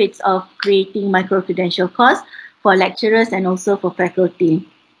benefits of creating micro-credential course for lecturers and also for faculty.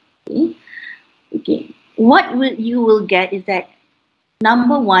 Okay. What you will get is that,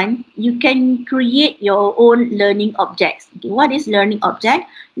 number 1, you can create your own learning objects. Okay, what is learning object?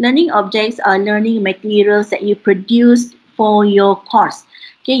 Learning objects are learning materials that you produce for your course.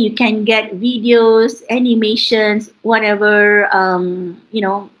 Okay, you can get videos, animations, whatever,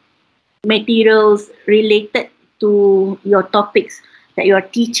 materials related to your topics that you are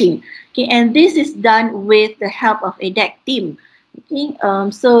teaching. Okay, and this is done with the help of ADEC team. Okay,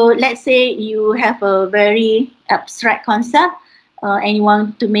 so let's say you have a very abstract concept and you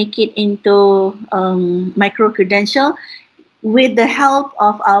want to make it into micro-credential. With the help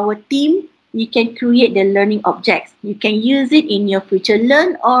of our team, you can create the learning objects. You can use it in your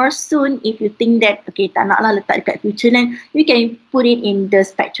FutureLearn, or soon if you think that, okay, tak naklah letak dekat FutureLearn, you can put it in the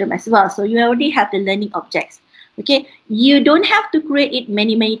Spectrum as well. So you already have the learning objects. Okay, you don't have to create it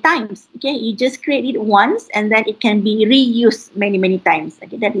many times. Okay, you just create it once and then it can be reused many times.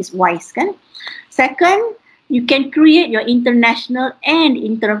 Okay, that is wise, kan? Second, you can create your international and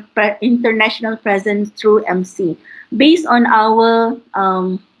international presence through MC. Based on our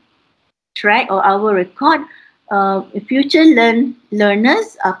track or our record, FutureLearn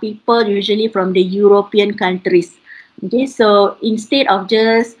learners are people usually from the European countries. Okay, so instead of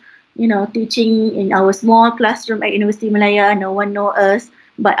just teaching in our small classroom at University Malaya, no one knows us,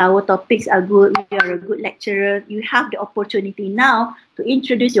 but our topics are good, we are a good lecturer, you have the opportunity now to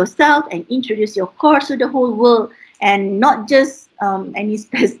introduce yourself and introduce your course to the whole world, and not just any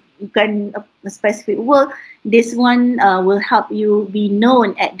specific world. This one will help you be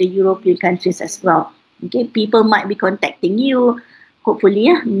known at the European countries as well. Okay, people might be contacting you,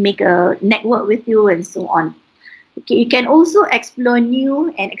 hopefully, make a network with you and so on. Okay, you can also explore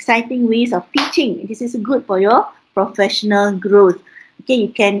new and exciting ways of teaching. This is good for your professional growth. Okay, you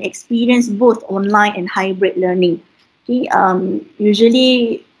can experience both online and hybrid learning. Okay,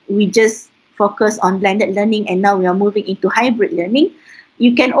 usually we just focus on blended learning, and now we are moving into hybrid learning.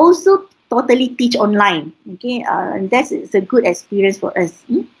 You can also totally teach online. Okay, and that is a good experience for us.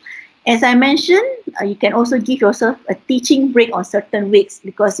 As I mentioned, you can also give yourself a teaching break on certain weeks,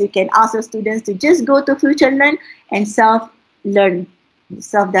 because you can ask your students to just go to Future Learn and self-learn.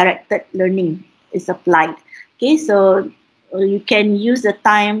 Self-directed learning is applied. Okay, so you can use the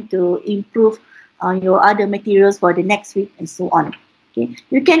time to improve your other materials for the next week and so on. Okay,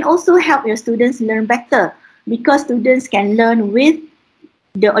 you can also help your students learn better, because students can learn with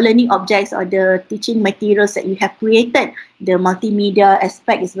the learning objects or the teaching materials that you have created. The multimedia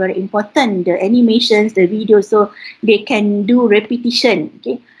aspect is very important, the animations, the videos, so they can do repetition.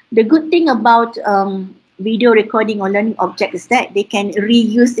 Okay, the good thing about video recording or learning object is that they can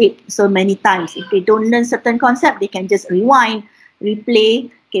reuse it so many times. If they don't learn certain concept, they can just rewind,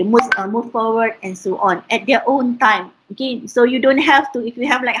 replay, okay, move forward and so on at their own time. Okay, so you don't have to, if you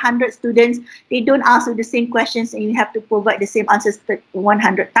have like 100 students, they don't ask you the same questions and you have to provide the same answers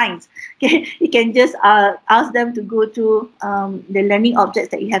 100 times. Okay, you can just ask them to go to the learning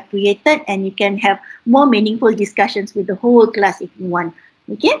objects that you have created, and you can have more meaningful discussions with the whole class if you want.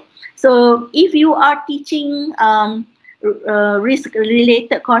 Okay, so if you are teaching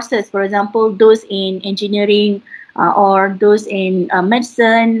risk-related courses, for example, those in engineering or those in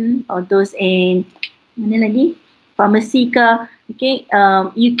medicine, or those in mana lagi? Pharmacy ke, okay,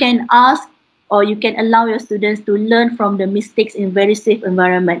 you can ask or you can allow your students to learn from the mistakes in very safe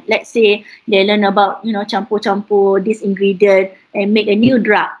environment. Let's say they learn about, campur-campur this ingredient and make a new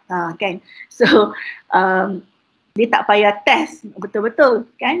drug, kan? So dia tak payah test betul-betul,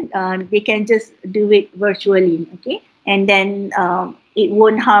 kan? They can just do it virtually, okay? And then it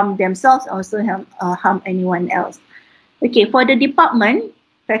won't harm themselves, also harm anyone else. Okay, for the department,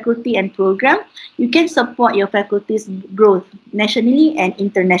 faculty and program, you can support your faculty's growth nationally and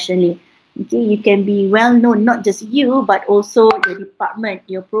internationally. Okay, you can be well known, not just you, but also the department,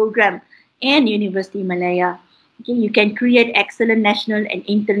 your program, and University Malaya. Okay, you can create excellent national and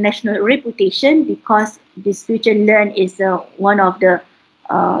international reputation, because this Future Learn is one of the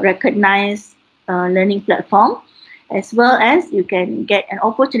recognized learning platform, as well as you can get an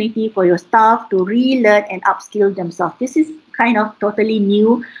opportunity for your staff to relearn and upskill themselves. This is kind of totally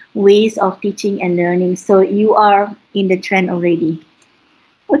new ways of teaching and learning. So you are in the trend already.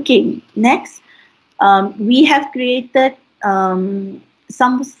 Okay, next. We have created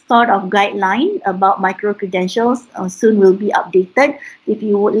some sort of guideline about micro-credentials. Soon will be updated. If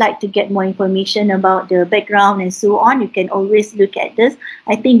you would like to get more information about the background and so on, you can always look at this.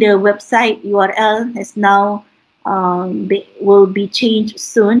 I think the website URL has now will be changed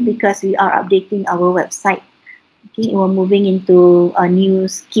soon, because we are updating our website. Okay, we're moving into a new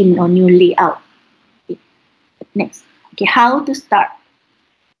scheme or new layout. Okay. Next. Okay, how to start?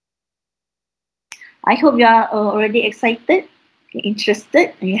 I hope you are already excited, okay,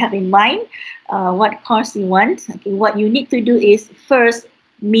 interested, and you have in mind what course you want. Okay, what you need to do is first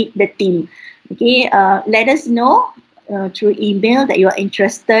meet the team. Okay, let us know through email that you are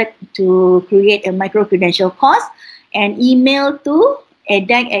interested to create a micro-credential course, and email to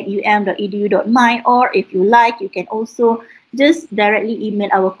adec@um.edu.my, or if you like, you can also just directly email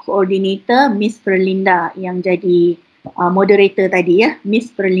our coordinator, Miss Perlinda, yang jadi moderator tadi, ya, Miss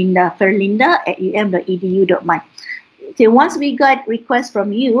Perlinda@um.edu.my. So once we got request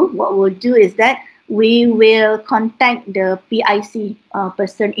from you, what we'll do is that we will contact the PIC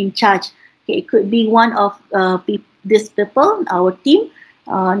person in charge. Okay, it could be one of these people, our team.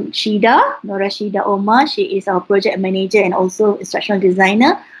 Nora Shida Omar, she is our project manager and also instructional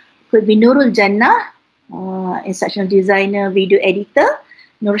designer. Could be Nurul Jannah, instructional designer, video editor.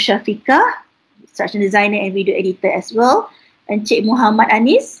 Nur Shafika, instructional designer and video editor as well. And Cik Muhammad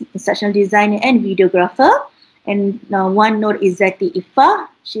Anis, instructional designer and videographer. And one Nur Izzati Ifa,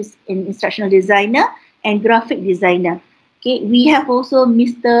 she's an instructional designer and graphic designer. Okay, we have also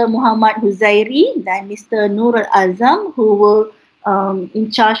Mr. Muhammad Huzairi and Mr. Nurul Azam, who will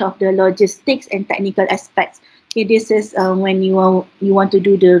in charge of the logistics and technical aspects. Okay, this is when you want to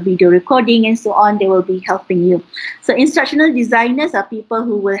do the video recording and so on, they will be helping you. So instructional designers are people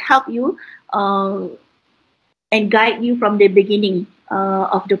who will help you and guide you from the beginning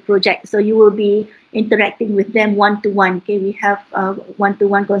of the project. So you will be interacting with them one-to-one. Okay, we have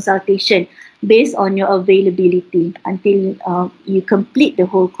one-to-one consultation based on your availability until you complete the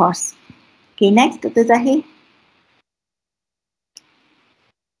whole course. Okay, next, Dr. Zahir.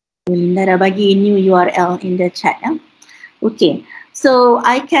 Linda dah bagi new URL in the chat. Okay, so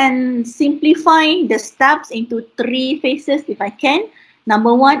I can simplify the steps into 3 phases if I can.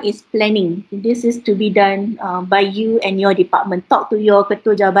 Number 1 is planning. This is to be done by you and your department. Talk to your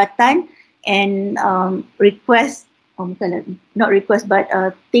ketua jabatan and request not request, but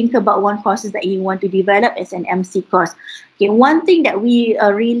think about one courses that you want to develop as an MC course. Okay, one thing that we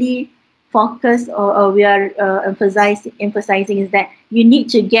really focus or we are emphasizing is that you need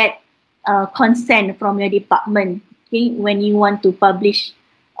to get consent from your department, okay, when you want to publish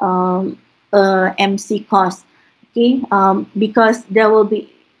MC course, okay, because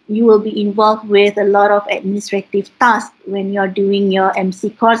you will be involved with a lot of administrative tasks when you're doing your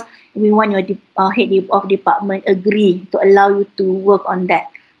MC course. We want your head of department agree to allow you to work on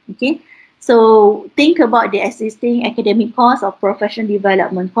that. Okay, so think about the existing academic course or professional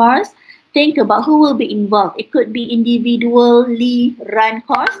development course. Think about who will be involved. It could be individually run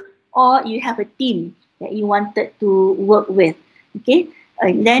course, or you have a team that you wanted to work with. Okay,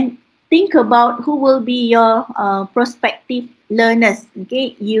 and then think about who will be your prospective learners.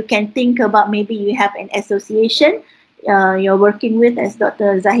 Okay, you can think about maybe you have an association you're working with, as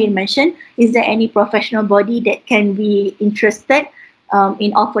Dr. Zahir mentioned. Is there any professional body that can be interested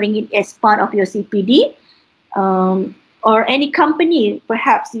in offering it as part of your CPD? Or any company,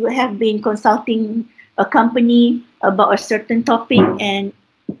 perhaps you have been consulting a company about a certain topic and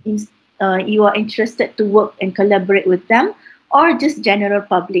you are interested to work and collaborate with them, or just general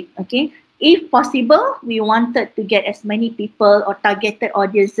public. Okay, if possible, we wanted to get as many people or targeted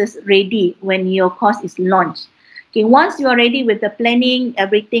audiences ready when your course is launched. Okay, once you are ready with the planning,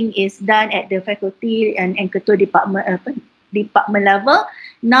 everything is done at the faculty and ketua department level.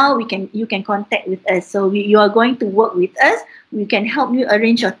 Now you can contact with us. So you are going to work with us. We can help you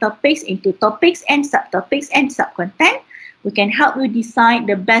arrange your topics into topics and sub-content. We can help you decide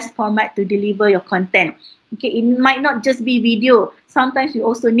the best format to deliver your content. Okay, it might not just be video. Sometimes you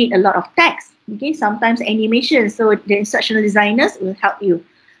also need a lot of text. Okay, sometimes animation. So the instructional designers will help you.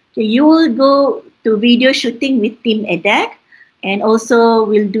 Okay, you will go to video shooting with Team ADEC, and also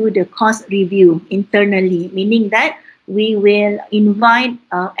we'll do the course review internally, meaning that we will invite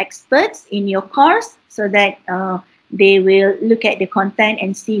experts in your course so that they will look at the content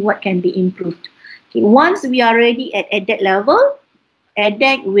and see what can be improved. Okay, once we are ready at ADEC level,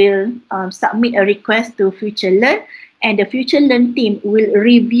 ADEC will submit a request to Future Learn, and the Future Learn team will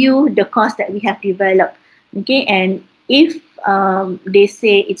review the course that we have developed. Okay, and if they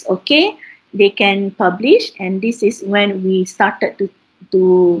say it's okay, they can publish, and this is when we started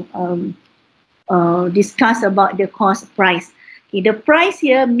to discuss about the course price. Okay, the price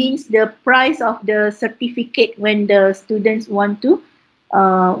here means the price of the certificate when the students want to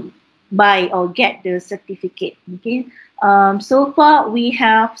buy or get the certificate. Okay, so far we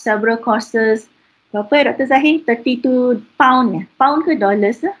have several courses. Berapa, Dr. Zahir? 32 pound. Pound ke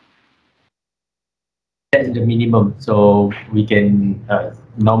dollars? That's the minimum. So we can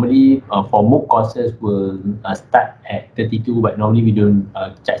normally for MOOC courses will start at 32, but normally we don't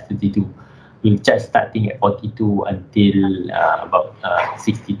charge 32. We'll charge starting at 42 until about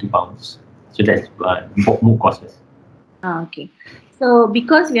 62 pounds. So that's for MOOC courses. Okay. So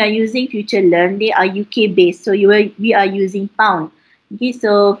because we are using Future Learn, they are UK based. So we are using pound. Okay.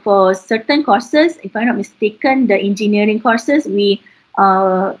 So for certain courses, if I'm not mistaken, the engineering courses we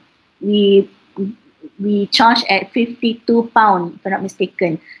charge at 52 pounds, if I'm not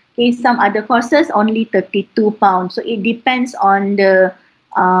mistaken. Okay, some other courses only 32 pounds. So it depends on the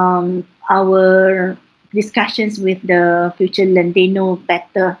our discussions with the Future Learn. They know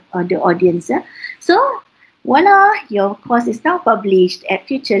better the audience. So voila, your course is now published at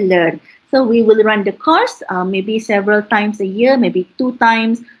Future Learn. So we will run the course maybe several times a year, maybe 2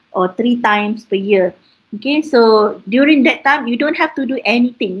 times or 3 times per year. Okay, so during that time, you don't have to do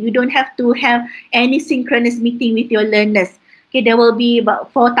anything. You don't have to have any synchronous meeting with your learners. Okay, there will be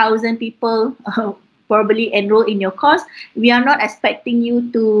about 4,000 people probably enroll in your course. We are not expecting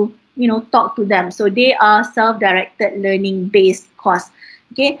you to, talk to them. So they are self-directed learning-based course.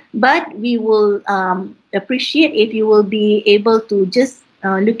 Okay, but we will appreciate if you will be able to just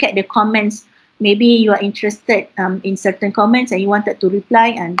look at the comments. Maybe you are interested in certain comments and you wanted to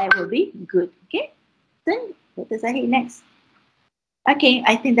reply, and that will be good. Okay. Then Dr. Zahir next. Okay,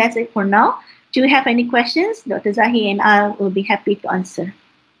 I think that's it for now. Do you have any questions? Dr. Zahir and I will be happy to answer.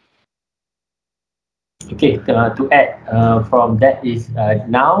 Okay, to add from that is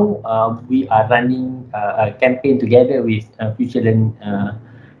now we are running a campaign together with Future Learn,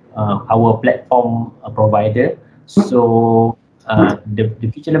 our platform provider. So the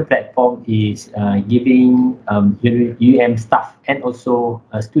Future Learn platform is giving UM staff and also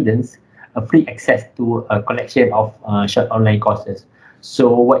students free access to a collection of short online courses. So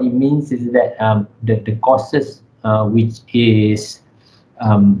what it means is that the courses which is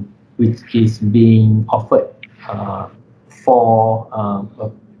being offered for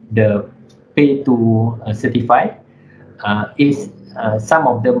the pay to certify some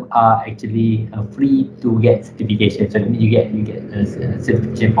of them are actually free to get certification. So you get a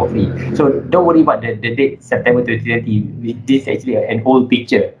certification for free. So don't worry about the date September 2020. This is actually an old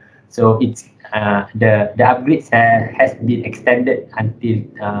picture. So it's the upgrades has been extended until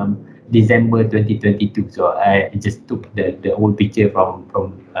December 2022. So I just took the old picture from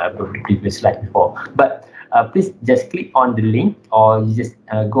the previous slide before. But please just click on the link, or you just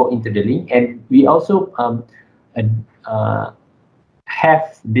go into the link, and we also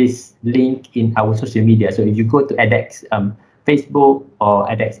have this link in our social media. So if you go to ADEC Facebook or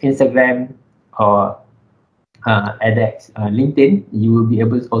ADEC Instagram or ADEC LinkedIn, you will be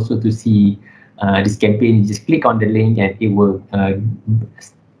able also to see this campaign. You just click on the link and it will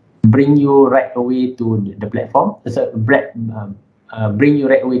bring you right away to the platform. So bring you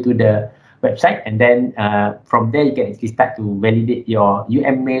right away to the website, and then from there you can actually start to validate your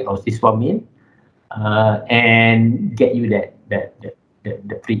mail or SISWA mail and get you the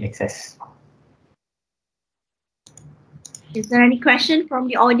free access. Is there any question from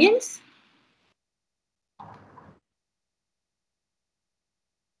the audience?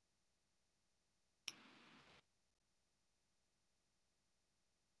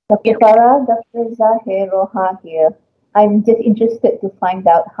 Dr. Farrah, Dr. Zahiruddin here. I'm just interested to find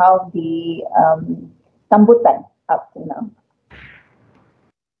out how the sambutan up to now.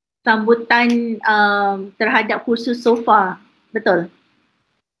 Sambutan terhadap kursus so far, betul?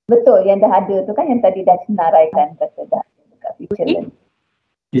 Betul, yang dah ada tu kan, yang tadi dah senaraikan kata dah dekat future Okay. learning.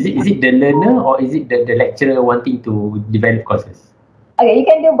 Is it the learner, or is it the lecturer wanting to develop courses? Okay, you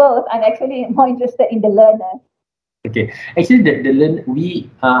can do both. I'm actually more interested in the learner. Okay, actually the learn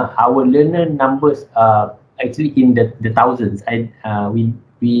our learner numbers are actually in the thousands. I'm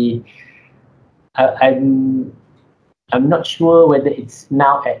not sure whether it's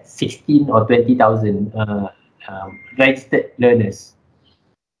now at 16 or 20,000 registered learners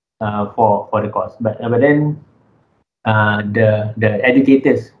for the course. But then the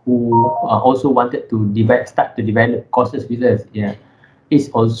educators who also wanted to start to develop courses with us, is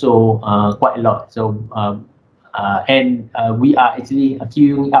also quite a lot. So and we are actually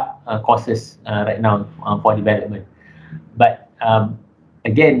queuing up courses right now for development. But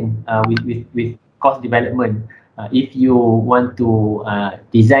again, with course development, if you want to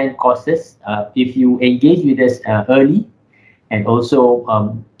design courses, if you engage with us early, and also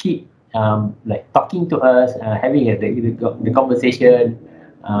keep like talking to us, having the conversation,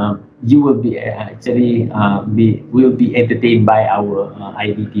 you will be actually will be entertained by our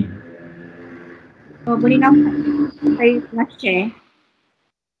IB team. Oh, boleh nampak saya tengah share.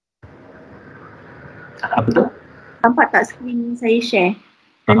 Apa tu? Nampak tak screen saya share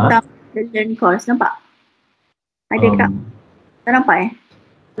tentang the learn course? Nampak? Ada tak? Tak nampak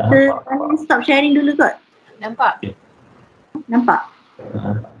Kita stop sharing dulu kot. Nampak? Nampak?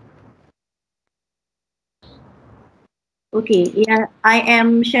 Okay, I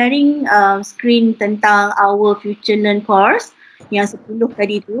am sharing screen tentang our future learn course yang 10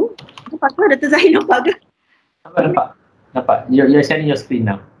 tadi tu. Nampak ke? Dr. Zahir nampak ke? Nampak. You're sharing your screen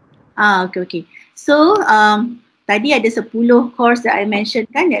now. Okay. So, tadi ada 10 course that I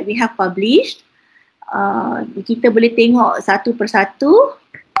mentioned kan that we have published. Kita boleh tengok satu persatu.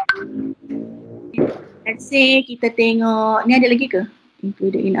 Let's say kita tengok, ni ada lagi ke?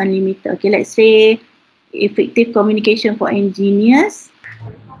 Included in unlimited. Okay, let's say effective communication for engineers.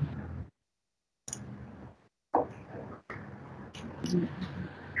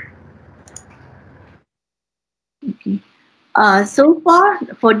 Okay. So far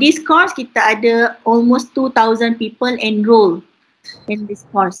for this course kita ada almost 2,000 people enroll in this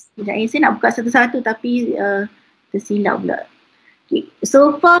course. Saya nak buka satu-satu tapi tersilap pula. Okay.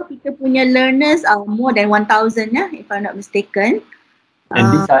 So far kita punya learners are more than 1,000 if I'm not mistaken. And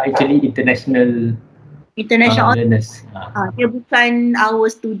these are actually international learners. Dia bukan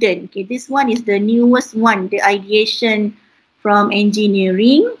our student. Okay, this one is the newest one, the ideation from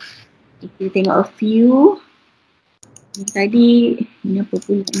engineering. Kita tengok a few. Tadi ni apa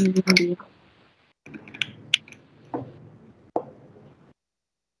pula ni?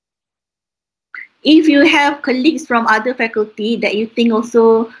 If you have colleagues from other faculty that you think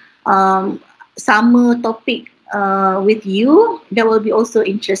also sama topic with you, that will be also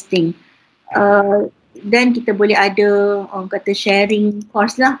interesting. Then kita boleh ada kata sharing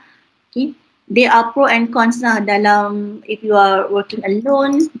course lah. Okay. There are pro and cons lah dalam if you are working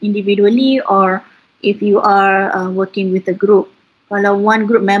alone, individually, or if you are working with a group. Kalau one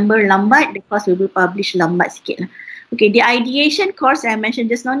group member lambat, the course will be published lambat sikit lah. Okay, the ideation course I mentioned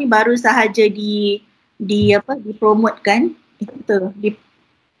just now ni baru sahaja dipromotekan,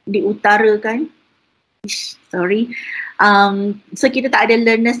 diutarakan. Sorry. So kita tak ada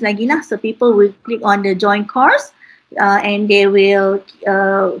learners lagi lah. So people will click on the join course and they will,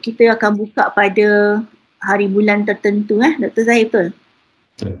 kita akan buka pada hari bulan tertentu Dr. Zahir, betul?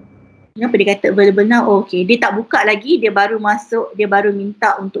 Betul. Kenapa dia kata available now? Oh, okay, dia tak buka lagi, dia baru masuk, dia baru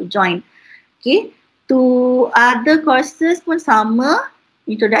minta untuk join. Okay, to other courses pun sama,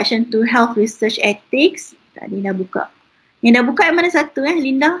 Introduction to Health Research Ethics, tadi dah buka. Yang dah buka yang mana satu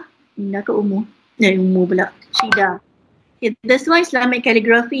Linda? Linda ke Umur? Umur pula, Syida. Okay, this one Islamic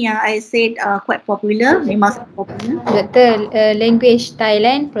calligraphy yang I said quite popular, memang popular. Betul, language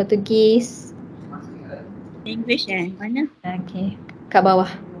Thailand, Portugis. Language mana? Okay, kat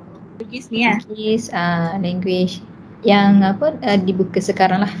bawah. Portugis ni Portugis, language yang dibuka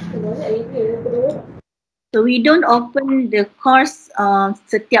sekarang lah. So we don't open the course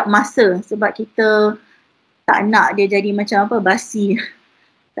setiap masa sebab kita tak nak dia jadi macam basi.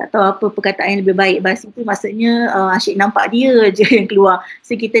 Tak tahu apa perkataan yang lebih baik. Basi tu maksudnya asyik nampak dia je yang keluar.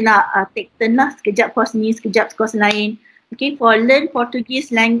 So kita nak take turn lah, sekejap course ni, sekejap course lain. Okay, for learn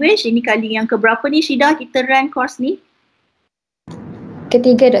Portuguese language, ini kali yang keberapa ni Syida kita run course ni?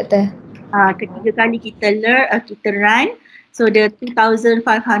 Ketiga, Doktor. Ketiga kali kita run. So the 2,500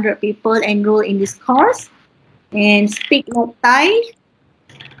 people enroll in this course and speak like Thai.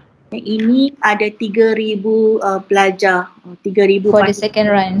 Yang ini ada 3,000 pelajar. 3,000 for the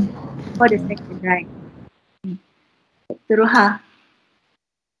second run. For the second run. Dr. Roha.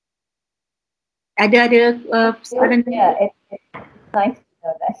 Ada soalan? Yeah, it's nice to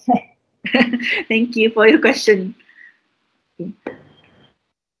know that. Thank you for your question. Okay.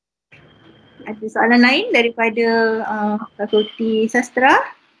 Ada soalan lain daripada Fakulti Sastra?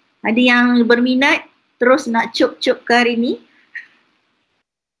 Ada yang berminat terus nak cuk-cuk ke hari ni?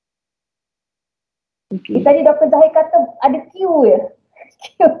 Okay. Tadi Dr. Zahir kata ada queue ya?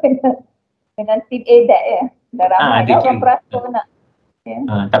 Queue dengan tim ADEC ya? Dah ramai orang peratur nak.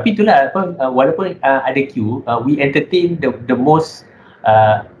 Yeah. Tapi itulah walaupun ada queue, we entertain the most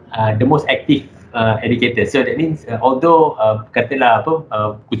active educator. So that means although katalah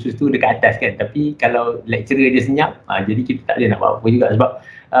khusus tu dekat atas kan, tapi kalau lecturer dia senyap, jadi kita tak boleh nak buat apa juga sebab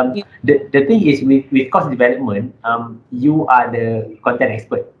the thing is with course development, you are the content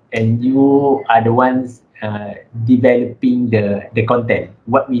expert and you are the ones developing the content.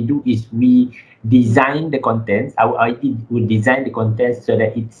 What we do is we design the content. Our IT will design the content so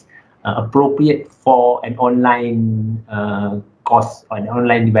that it's appropriate for an online course on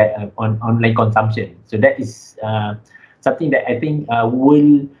online online consumption. So that is something that I think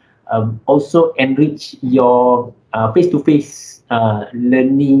will also enrich your face-to-face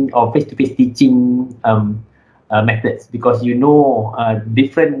learning or face-to-face teaching methods, because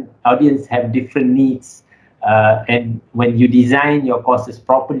different audience have different needs, and when you design your courses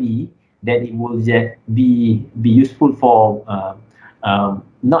properly, then it will just be useful for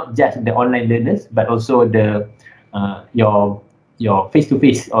not just the online learners but also the your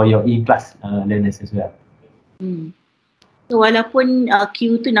face-to-face or your in-class learners as well. So walaupun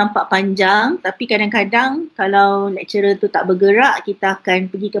queue tu nampak panjang, tapi kadang-kadang kalau lecturer tu tak bergerak, kita akan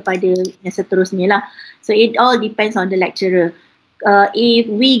pergi kepada yang seterusnya lah. So it all depends on the lecturer. If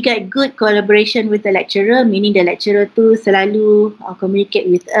we get good collaboration with the lecturer, meaning the lecturer tu selalu communicate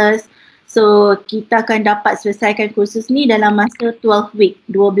with us, so kita akan dapat selesaikan kursus ni dalam masa 12 week,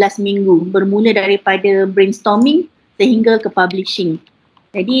 12 minggu, bermula daripada brainstorming sehingga ke publishing.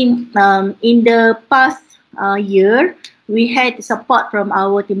 Jadi in the past year, we had support from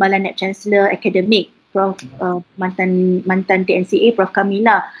our Timbalan Naib Chancellor Academic, Prof mantan TNCA, Prof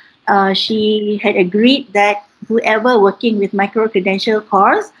Kamila. She had agreed that whoever working with micro-credential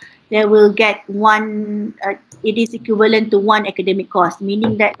course, they will get one, it is equivalent to one academic course,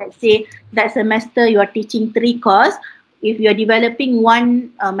 meaning that let's say that semester you are teaching 3 courses. If you are developing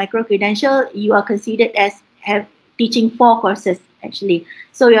one micro-credential, you are considered as teaching 4 courses actually.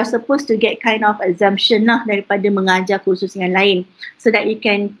 So you are supposed to get kind of exemption lah daripada mengajar kursus yang lain, so that you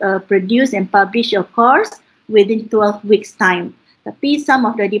can produce and publish your course within 12 weeks time. Tapi some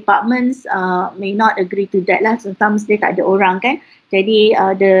of the departments may not agree to that lah. Sometimes dia tak ada orang kan. Jadi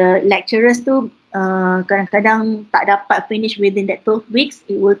the lecturers tu kadang-kadang tak dapat finish within that 12 weeks.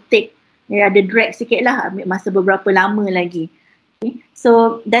 It will take, ada drag sikit lah, ambil masa beberapa lama lagi. Okay.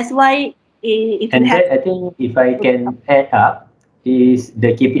 So that's why if and you have, I think if I can add up is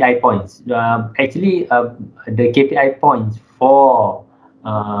the KPI points. Actually the KPI points for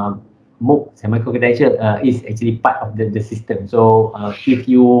MOOC and micro-credential is actually part of the system. So if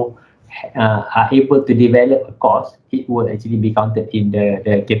you are able to develop a course, it will actually be counted in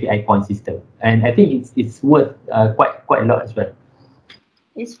the KPI point system. And I think it's worth quite a lot as well.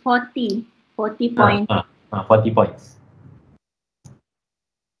 it's 40 points. 40 points.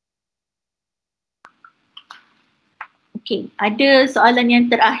 Okay, ada soalan yang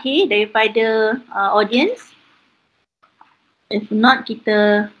terakhir daripada audience? If not,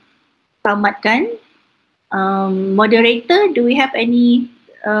 kita tamatkan. Moderator, do we have any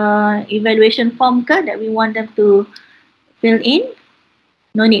evaluation form ke that we want them to fill in?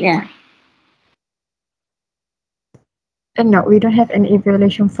 No need ya? No, we don't have any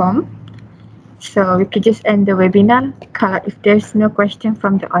evaluation form. So we could just end the webinar if there's no question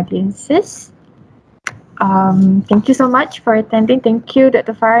from the audiences. Thank you so much for attending. Thank you,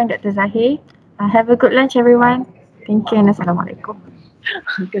 Dr. Farrah and Dr. Zahir. Have a good lunch, everyone. Thank you and Assalamualaikum.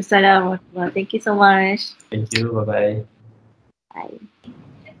 Assalamualaikum. Thank you so much. Thank you. Bye-bye. Bye.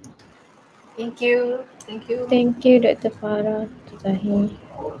 Thank you. Thank you. Thank you, Dr. Farrah, Dr. Zahir.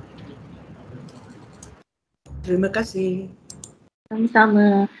 Terima kasih.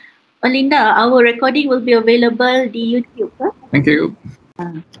 Sama-sama. Linda, our recording will be available di YouTube, huh? Thank you.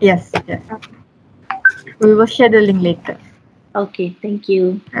 Yes, yes. We will share the link later. Okay, thank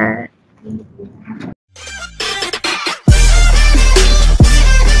you. Alright.